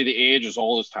the age as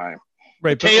old as time.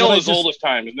 Right. The tale as old as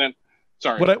time. And then,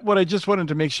 sorry. What I just wanted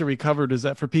to make sure we covered is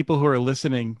that for people who are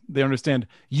listening, they understand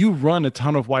you run a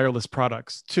ton of wireless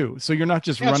products too. So you're not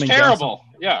just running. It's terrible.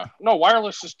 Yeah. No,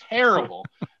 wireless is terrible.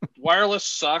 Wireless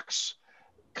sucks.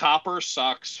 Copper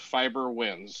sucks. Fiber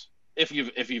wins. If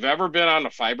you've ever been on a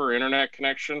fiber internet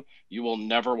connection, you will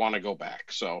never want to go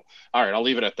back. So, all right, I'll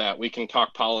leave it at that. We can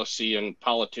talk policy and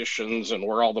politicians and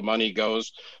where all the money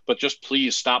goes, but just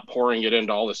please stop pouring it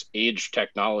into all this aged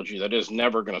technology that is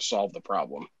never going to solve the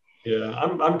problem. Yeah,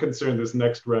 I'm concerned this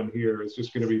next run here is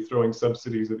just going to be throwing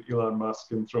subsidies at Elon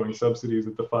Musk and throwing subsidies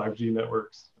at the 5G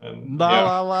networks. And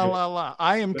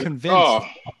I am convinced. Oh.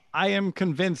 I am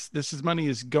convinced money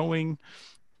is going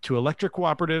to electric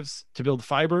cooperatives to build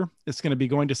fiber. It's going to be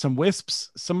going to some WISPs,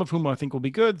 some of whom I think will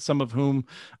be good, some of whom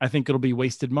I think it'll be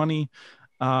wasted money.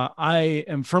 I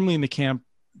am firmly in the camp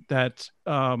that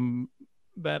I'm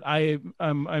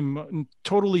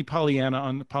totally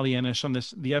Pollyannish on this.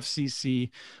 The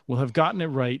FCC will have gotten it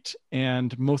right,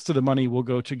 and most of the money will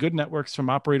go to good networks from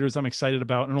operators I'm excited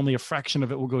about, and only a fraction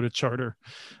of it will go to Charter.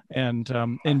 And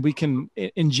we can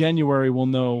in January we'll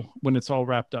know when it's all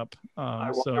wrapped up.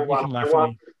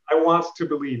 I want to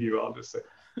believe you. I'll just say,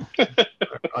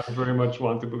 I very much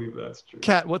want to believe that's true.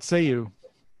 Kat, what say you?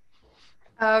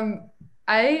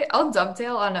 I'll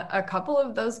dovetail on a couple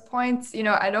of those points. You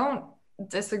know, I don't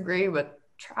disagree with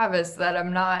Travis that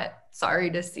I'm not sorry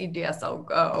to see DSL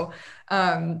go.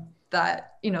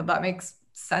 That makes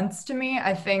sense to me.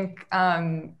 I think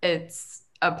it's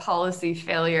a policy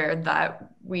failure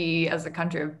that we as a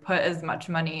country have put as much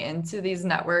money into these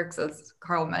networks, as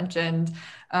Carl mentioned,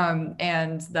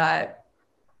 and that,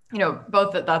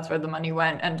 both that's where the money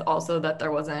went, and also that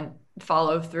there wasn't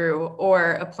follow through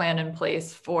or a plan in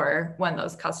place for when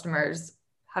those customers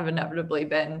have inevitably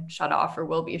been shut off or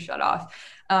will be shut off.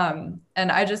 And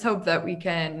I just hope that we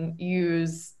can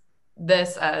use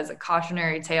this as a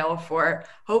cautionary tale for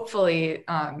hopefully,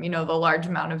 the large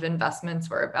amount of investments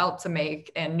we're about to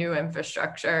make in new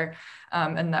infrastructure,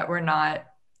 and that we're not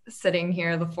sitting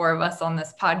here, the four of us on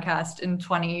this podcast in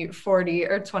 2040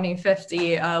 or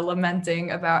 2050,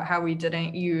 lamenting about how we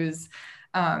didn't use,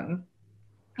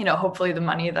 hopefully the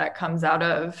money that comes out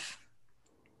of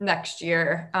next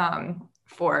year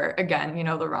for, again,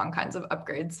 the wrong kinds of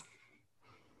upgrades.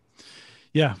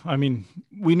 Yeah, I mean,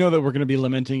 we know that we're going to be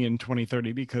lamenting in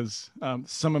 2030 because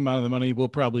some amount of the money will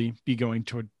probably be going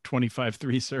toward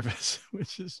 25.3 service,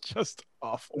 which is just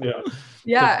awful.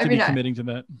 Yeah. To be committing to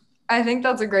that. I think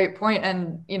that's a great point.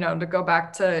 And, to go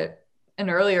back to an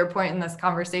earlier point in this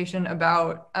conversation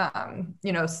about,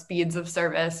 speeds of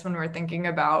service when we're thinking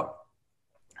about,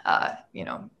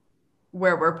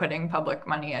 where we're putting public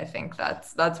money, I think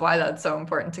that's why that's so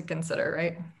important to consider,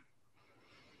 right?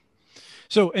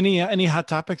 So any hot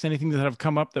topics, anything that have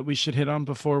come up that we should hit on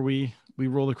before we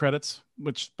roll the credits,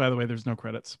 which, by the way, there's no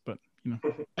credits, but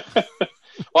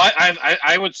Well,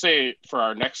 I would say for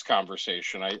our next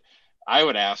conversation, I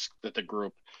would ask that the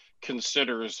group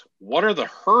considers what are the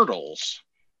hurdles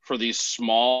for these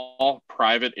small,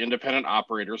 private, independent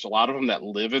operators, a lot of them that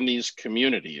live in these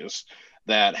communities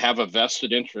that have a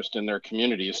vested interest in their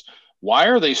communities. Why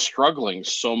are they struggling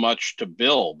so much to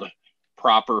build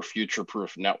proper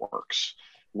future-proof networks?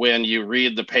 When you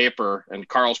read the paper, and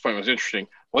Carl's point was interesting,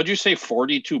 what'd you say,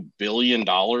 $42 billion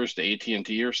to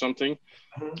AT&T or something?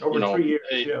 Over 3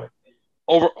 years,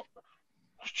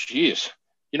 Geez.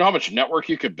 You know how much network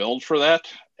you could build for that?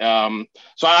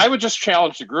 So I would just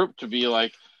challenge the group to be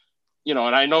like, and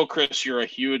I know, Chris, you're a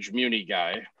huge Muni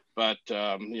guy, but,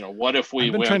 what if we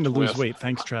I've been trying to lose weight.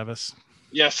 Thanks, Travis.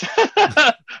 Yes.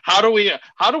 How do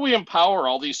we empower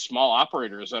all these small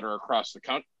operators that are across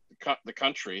the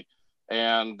country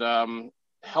and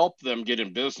help them get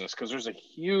in business? Because there's a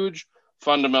huge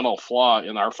fundamental flaw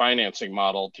in our financing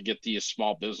model to get these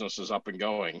small businesses up and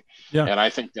going. Yeah. And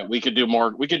I think that we could do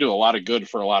more. We could do a lot of good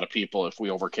for a lot of people if we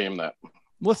overcame that.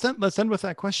 Let's end with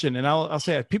that question. And I'll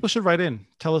say it. People should write in.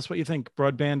 Tell us what you think.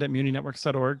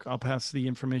 broadband@muninetworks.org. I'll pass the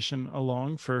information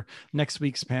along for next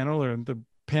week's panel or the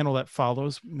panel that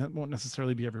follows. That won't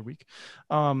necessarily be every week.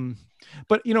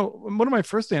 But, one of my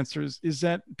first answers is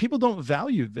that people don't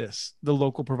value the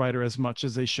local provider as much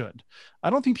as they should. I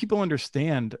don't think people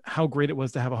understand how great it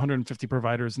was to have 150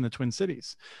 providers in the Twin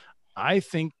Cities. I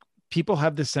think people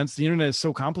have this sense the internet is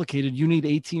so complicated, you need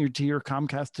AT&T or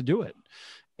Comcast to do it.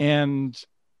 And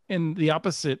the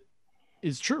opposite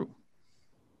is true.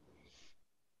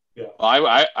 Yeah,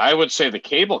 I would say the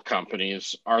cable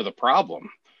companies are the problem.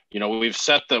 We've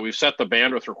set the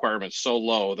bandwidth requirements so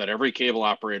low that every cable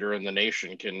operator in the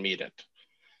nation can meet it.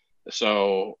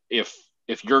 So if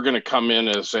you're going to come in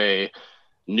as a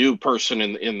new person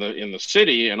in the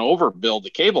city and overbuild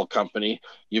the cable company,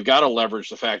 you've got to leverage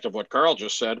the fact of what Carl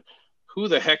just said. Who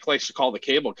the heck likes to call the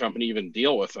cable company, even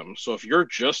deal with them? So if you're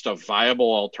just a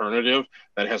viable alternative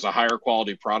that has a higher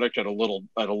quality product at a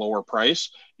lower price,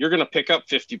 you're going to pick up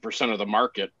 50% of the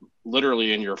market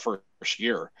literally in your first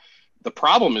year. The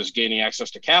problem is gaining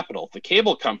access to capital. The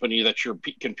cable company that you're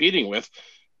competing with,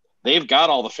 they've got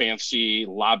all the fancy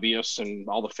lobbyists and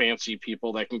all the fancy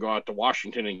people that can go out to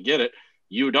Washington and get it.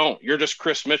 You don't. You're just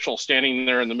Chris Mitchell standing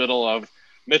there in the middle of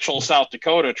Mitchell, South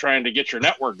Dakota, trying to get your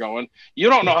network going. You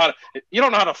don't know how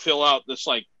to fill out this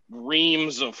like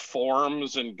reams of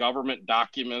forms and government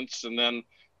documents. And then,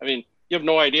 you have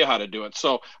no idea how to do it.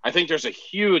 So I think there's a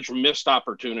huge missed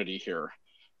opportunity here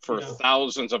for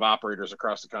thousands of operators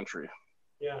across the country.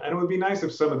 Yeah, and it would be nice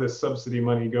if some of this subsidy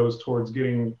money goes towards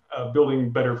building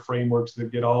better frameworks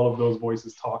that get all of those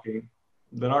voices talking,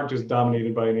 that aren't just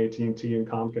dominated by an AT&T and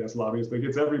Comcast lobbyists, that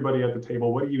gets everybody at the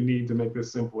table. What do you need to make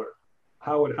this simpler?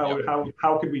 How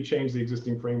could we change the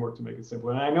existing framework to make it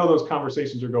simpler? And I know those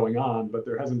conversations are going on, but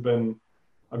there hasn't been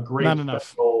a great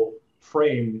federal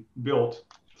frame built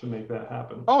to make that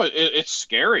happen. Oh, it's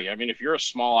scary. If you're a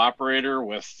small operator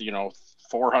with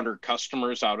 400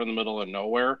 customers out in the middle of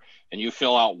nowhere and you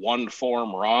fill out one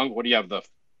form wrong, what do you have,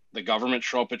 the government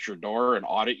show up at your door and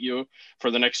audit you for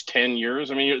the next 10 years?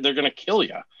 They're going to kill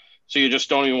you. So you just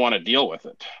don't even want to deal with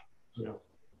it. Yeah.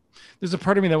 There's a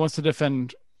part of me that wants to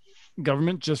defend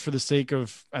government just for the sake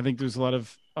of, I think there's a lot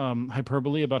of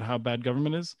hyperbole about how bad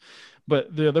government is.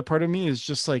 But the other part of me is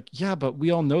just like, yeah, but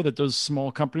we all know that those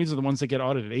small companies are the ones that get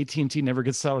audited. AT&T never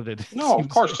gets audited. No, of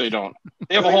course they don't.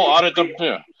 They have a whole audit.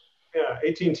 Yeah,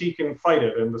 AT&T can fight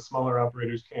it, and the smaller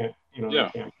operators can't. They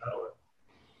can't battle it.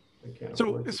 they can't So,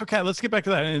 afford to. so Kat, let's get back to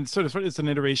that. And sort of, it's an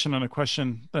iteration on a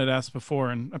question that I'd asked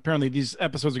before. And apparently these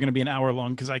episodes are going to be an hour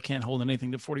long because I can't hold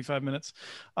anything to 45 minutes.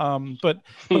 But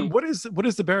what is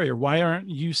the barrier? Why aren't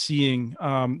you seeing,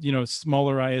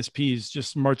 smaller ISPs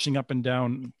just marching up and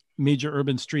down major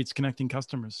urban streets connecting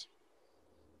customers?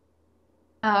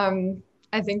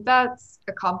 I think that's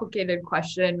a complicated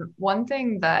question. One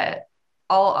thing that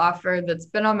I'll offer that's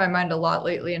been on my mind a lot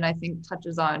lately, and I think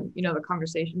touches on, the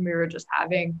conversation we were just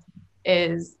having,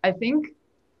 is I think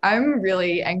I'm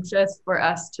really anxious for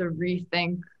us to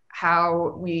rethink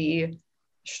how we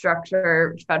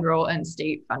structure federal and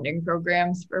state funding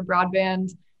programs for broadband,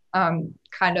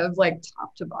 kind of like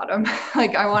top to bottom.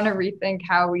 Like I want to rethink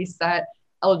how we set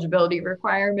eligibility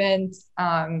requirements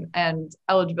and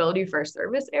eligibility for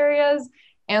service areas,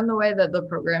 and the way that the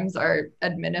programs are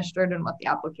administered and what the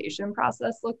application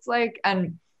process looks like.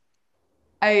 And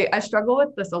I struggle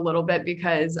with this a little bit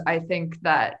because I think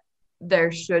that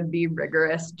there should be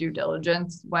rigorous due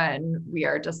diligence when we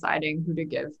are deciding who to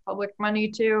give public money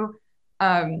to.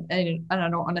 And I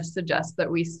don't want to suggest that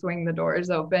we swing the doors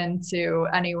open to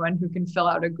anyone who can fill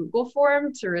out a Google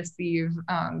form to receive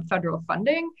federal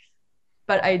funding.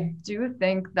 But I do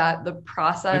think that the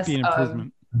process might be an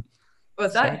improvement.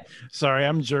 What's that? Sorry,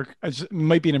 I'm a jerk. It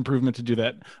might be an improvement to do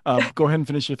that. Go ahead and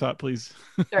finish your thought, please.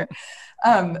 Sure.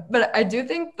 But I do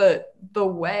think that the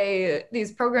way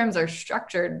these programs are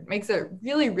structured makes it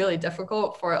really, really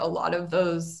difficult for a lot of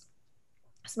those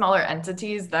smaller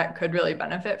entities that could really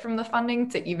benefit from the funding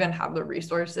to even have the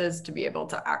resources to be able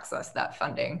to access that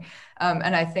funding.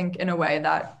 And I think in a way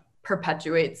that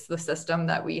perpetuates the system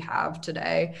that we have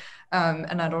today.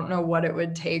 And I don't know what it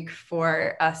would take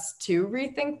for us to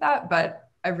rethink that, but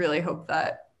I really hope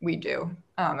that we do.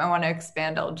 I want to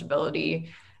expand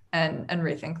eligibility and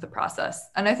rethink the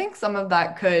process. And I think some of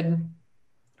that could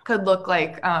look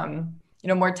like,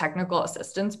 more technical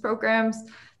assistance programs.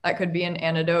 That could be an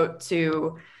antidote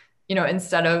to,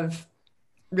 instead of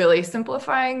really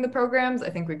simplifying the programs,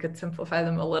 I think we could simplify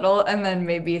them a little and then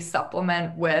maybe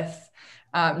supplement with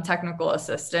technical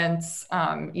assistance,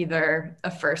 either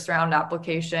a first round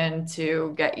application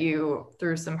to get you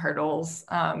through some hurdles,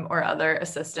 or other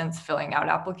assistance filling out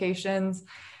applications,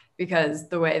 because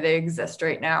the way they exist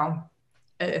right now,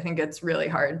 I think it's really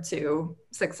hard to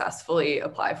successfully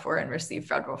apply for and receive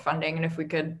federal funding. And if we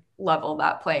could level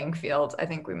that playing field, I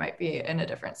think we might be in a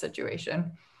different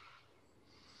situation.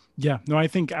 Yeah, no, I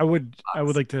think I would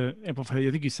like to amplify.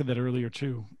 I think you said that earlier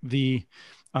too. The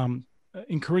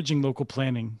encouraging local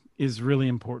planning is really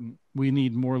important. We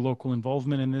need more local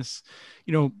involvement in this.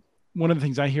 One of the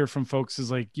things I hear from folks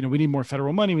is like, we need more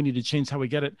federal money. We need to change how we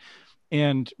get it.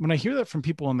 And when I hear that from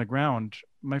people on the ground,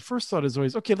 my first thought is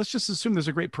always, okay, let's just assume there's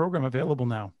a great program available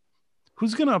now.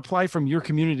 Who's going to apply from your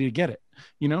community to get it?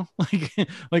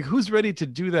 Like who's ready to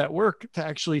do that work to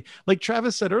actually, like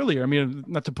Travis said earlier, I mean,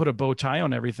 not to put a bow tie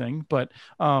on everything, but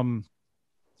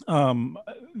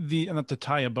not to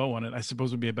tie a bow on it, I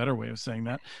suppose would be a better way of saying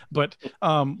that. But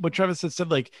what Travis had said,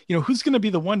 like, who's going to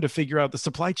be the one to figure out the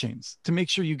supply chains to make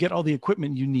sure you get all the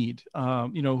equipment you need?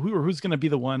 Who's going to be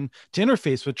the one to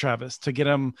interface with Travis to get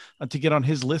him to get on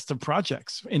his list of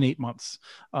projects in 8 months?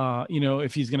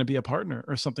 If he's going to be a partner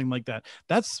or something like that.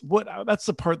 That's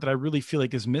the part that I really feel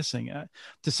like is missing.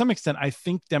 To some extent, I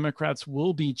think Democrats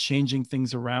will be changing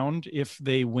things around if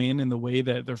they win in the way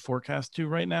that they're forecast to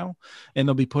right now, and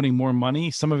they'll be putting more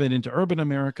money, some of it into urban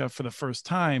America for the first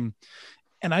time.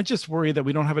 And I just worry that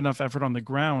we don't have enough effort on the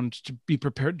ground to be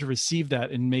prepared to receive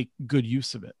that and make good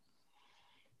use of it.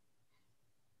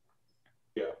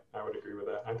 Yeah, I would agree with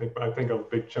that. I think a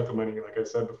big chunk of money, like I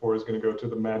said before, is going to go to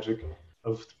the magic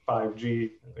of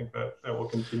 5G. I think that will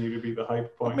continue to be the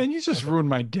hype point. Oh, man, you just ruined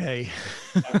my day.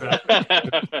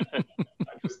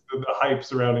 The hype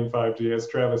surrounding 5G, as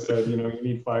Travis said, you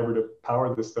need fiber to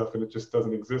power this stuff, and it just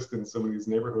doesn't exist in some of these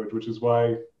neighborhoods, which is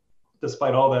why,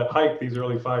 despite all that hype, these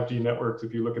early 5G networks,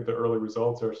 if you look at the early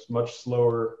results, are much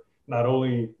slower, not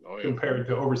only compared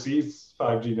to overseas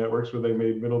 5G networks where they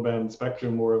made middle band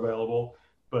spectrum more available,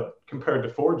 but compared to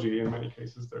 4G, in many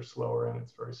cases, they're slower and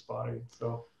it's very spotty.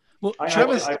 So, well,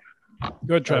 Travis,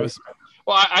 go ahead, Travis.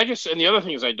 Well, and the other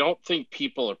thing is, I don't think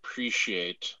people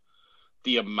appreciate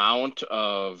the amount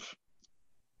of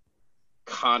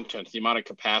content, the amount of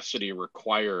capacity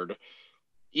required,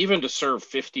 even to serve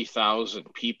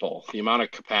 50,000 people, the amount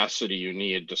of capacity you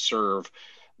need to serve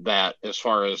that as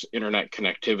far as internet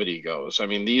connectivity goes. I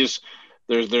mean,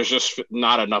 there's just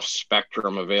not enough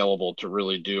spectrum available to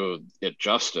really do it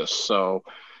justice. So,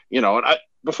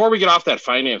 before we get off that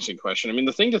financing question, I mean,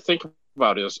 the thing to think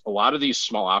about is a lot of these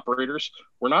small operators,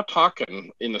 we're not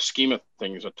talking in the scheme of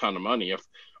things a ton of money.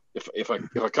 if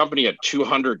a company had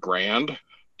 200 grand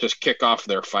to kick off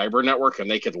their fiber network and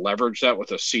they could leverage that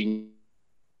with a senior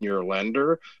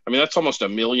lender, I mean, that's almost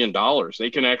 $1 million.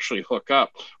 They can actually hook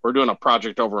up. We're doing a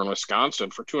project over in Wisconsin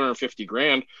for 250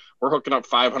 grand. We're hooking up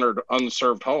 500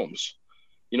 unserved homes.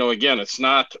 You know, again,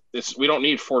 we don't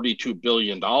need $42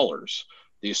 billion,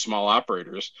 these small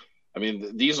operators. I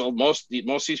mean, most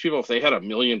of these people, if they had $1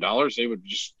 million,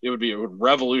 it would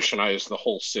revolutionize the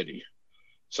whole city.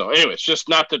 So anyway, it's just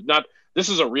this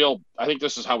is I think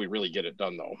this is how we really get it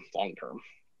done though, long term.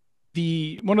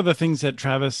 One of the things that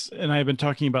Travis and I have been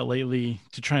talking about lately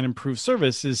to try and improve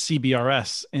service is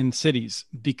CBRS in cities,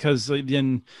 because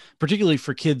then particularly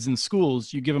for kids in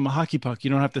schools, you give them a hockey puck. You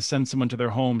don't have to send someone to their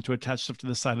home to attach stuff to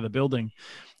the side of the building.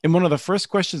 And one of the first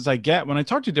questions I get when I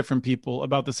talk to different people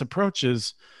about this approach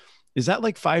is that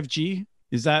like 5G?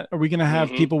 Are we going to have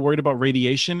people worried about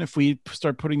radiation if we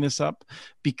start putting this up,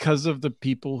 because of the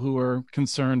people who are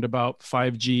concerned about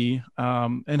 5G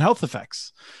and health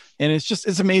effects? And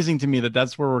it's amazing to me that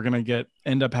that's where we're going to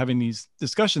end up having these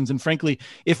discussions. And frankly,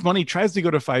 if money tries to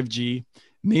go to 5G,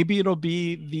 maybe it'll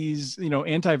be these,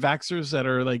 anti-vaxxers that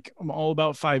are like, I'm all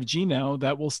about 5G now,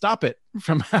 that will stop it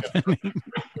from happening.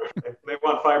 They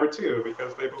want fiber too,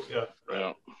 because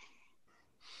Yeah.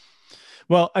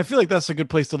 Well, I feel like that's a good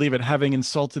place to leave it, having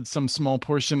insulted some small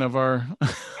portion of our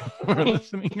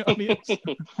listening audience.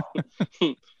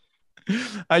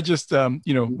 I just,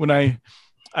 when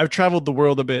I've traveled the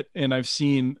world a bit, and I've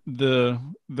seen the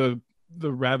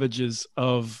ravages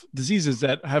of diseases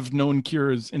that have known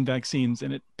cures in vaccines,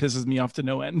 and it pisses me off to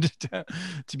no end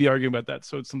to be arguing about that.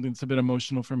 So it's something that's a bit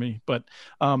emotional for me. But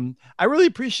I really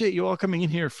appreciate you all coming in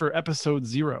here for episode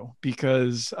 0,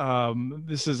 because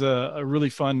this is a really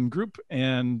fun group,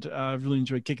 and I've really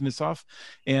enjoyed kicking this off.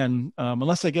 And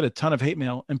unless I get a ton of hate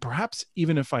mail, and perhaps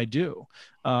even if I do,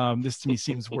 this to me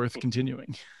seems worth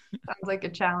continuing. Sounds like a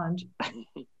challenge.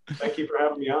 Thank you for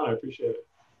having me on. I appreciate it.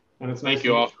 And it's nice. Thank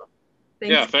you all.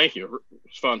 Thanks. Yeah, thank you.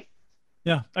 It's fun.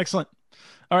 Yeah, excellent.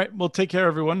 All right, well, take care,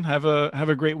 everyone. Have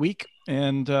a great week,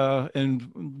 and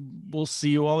we'll see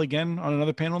you all again on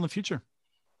another panel in the future.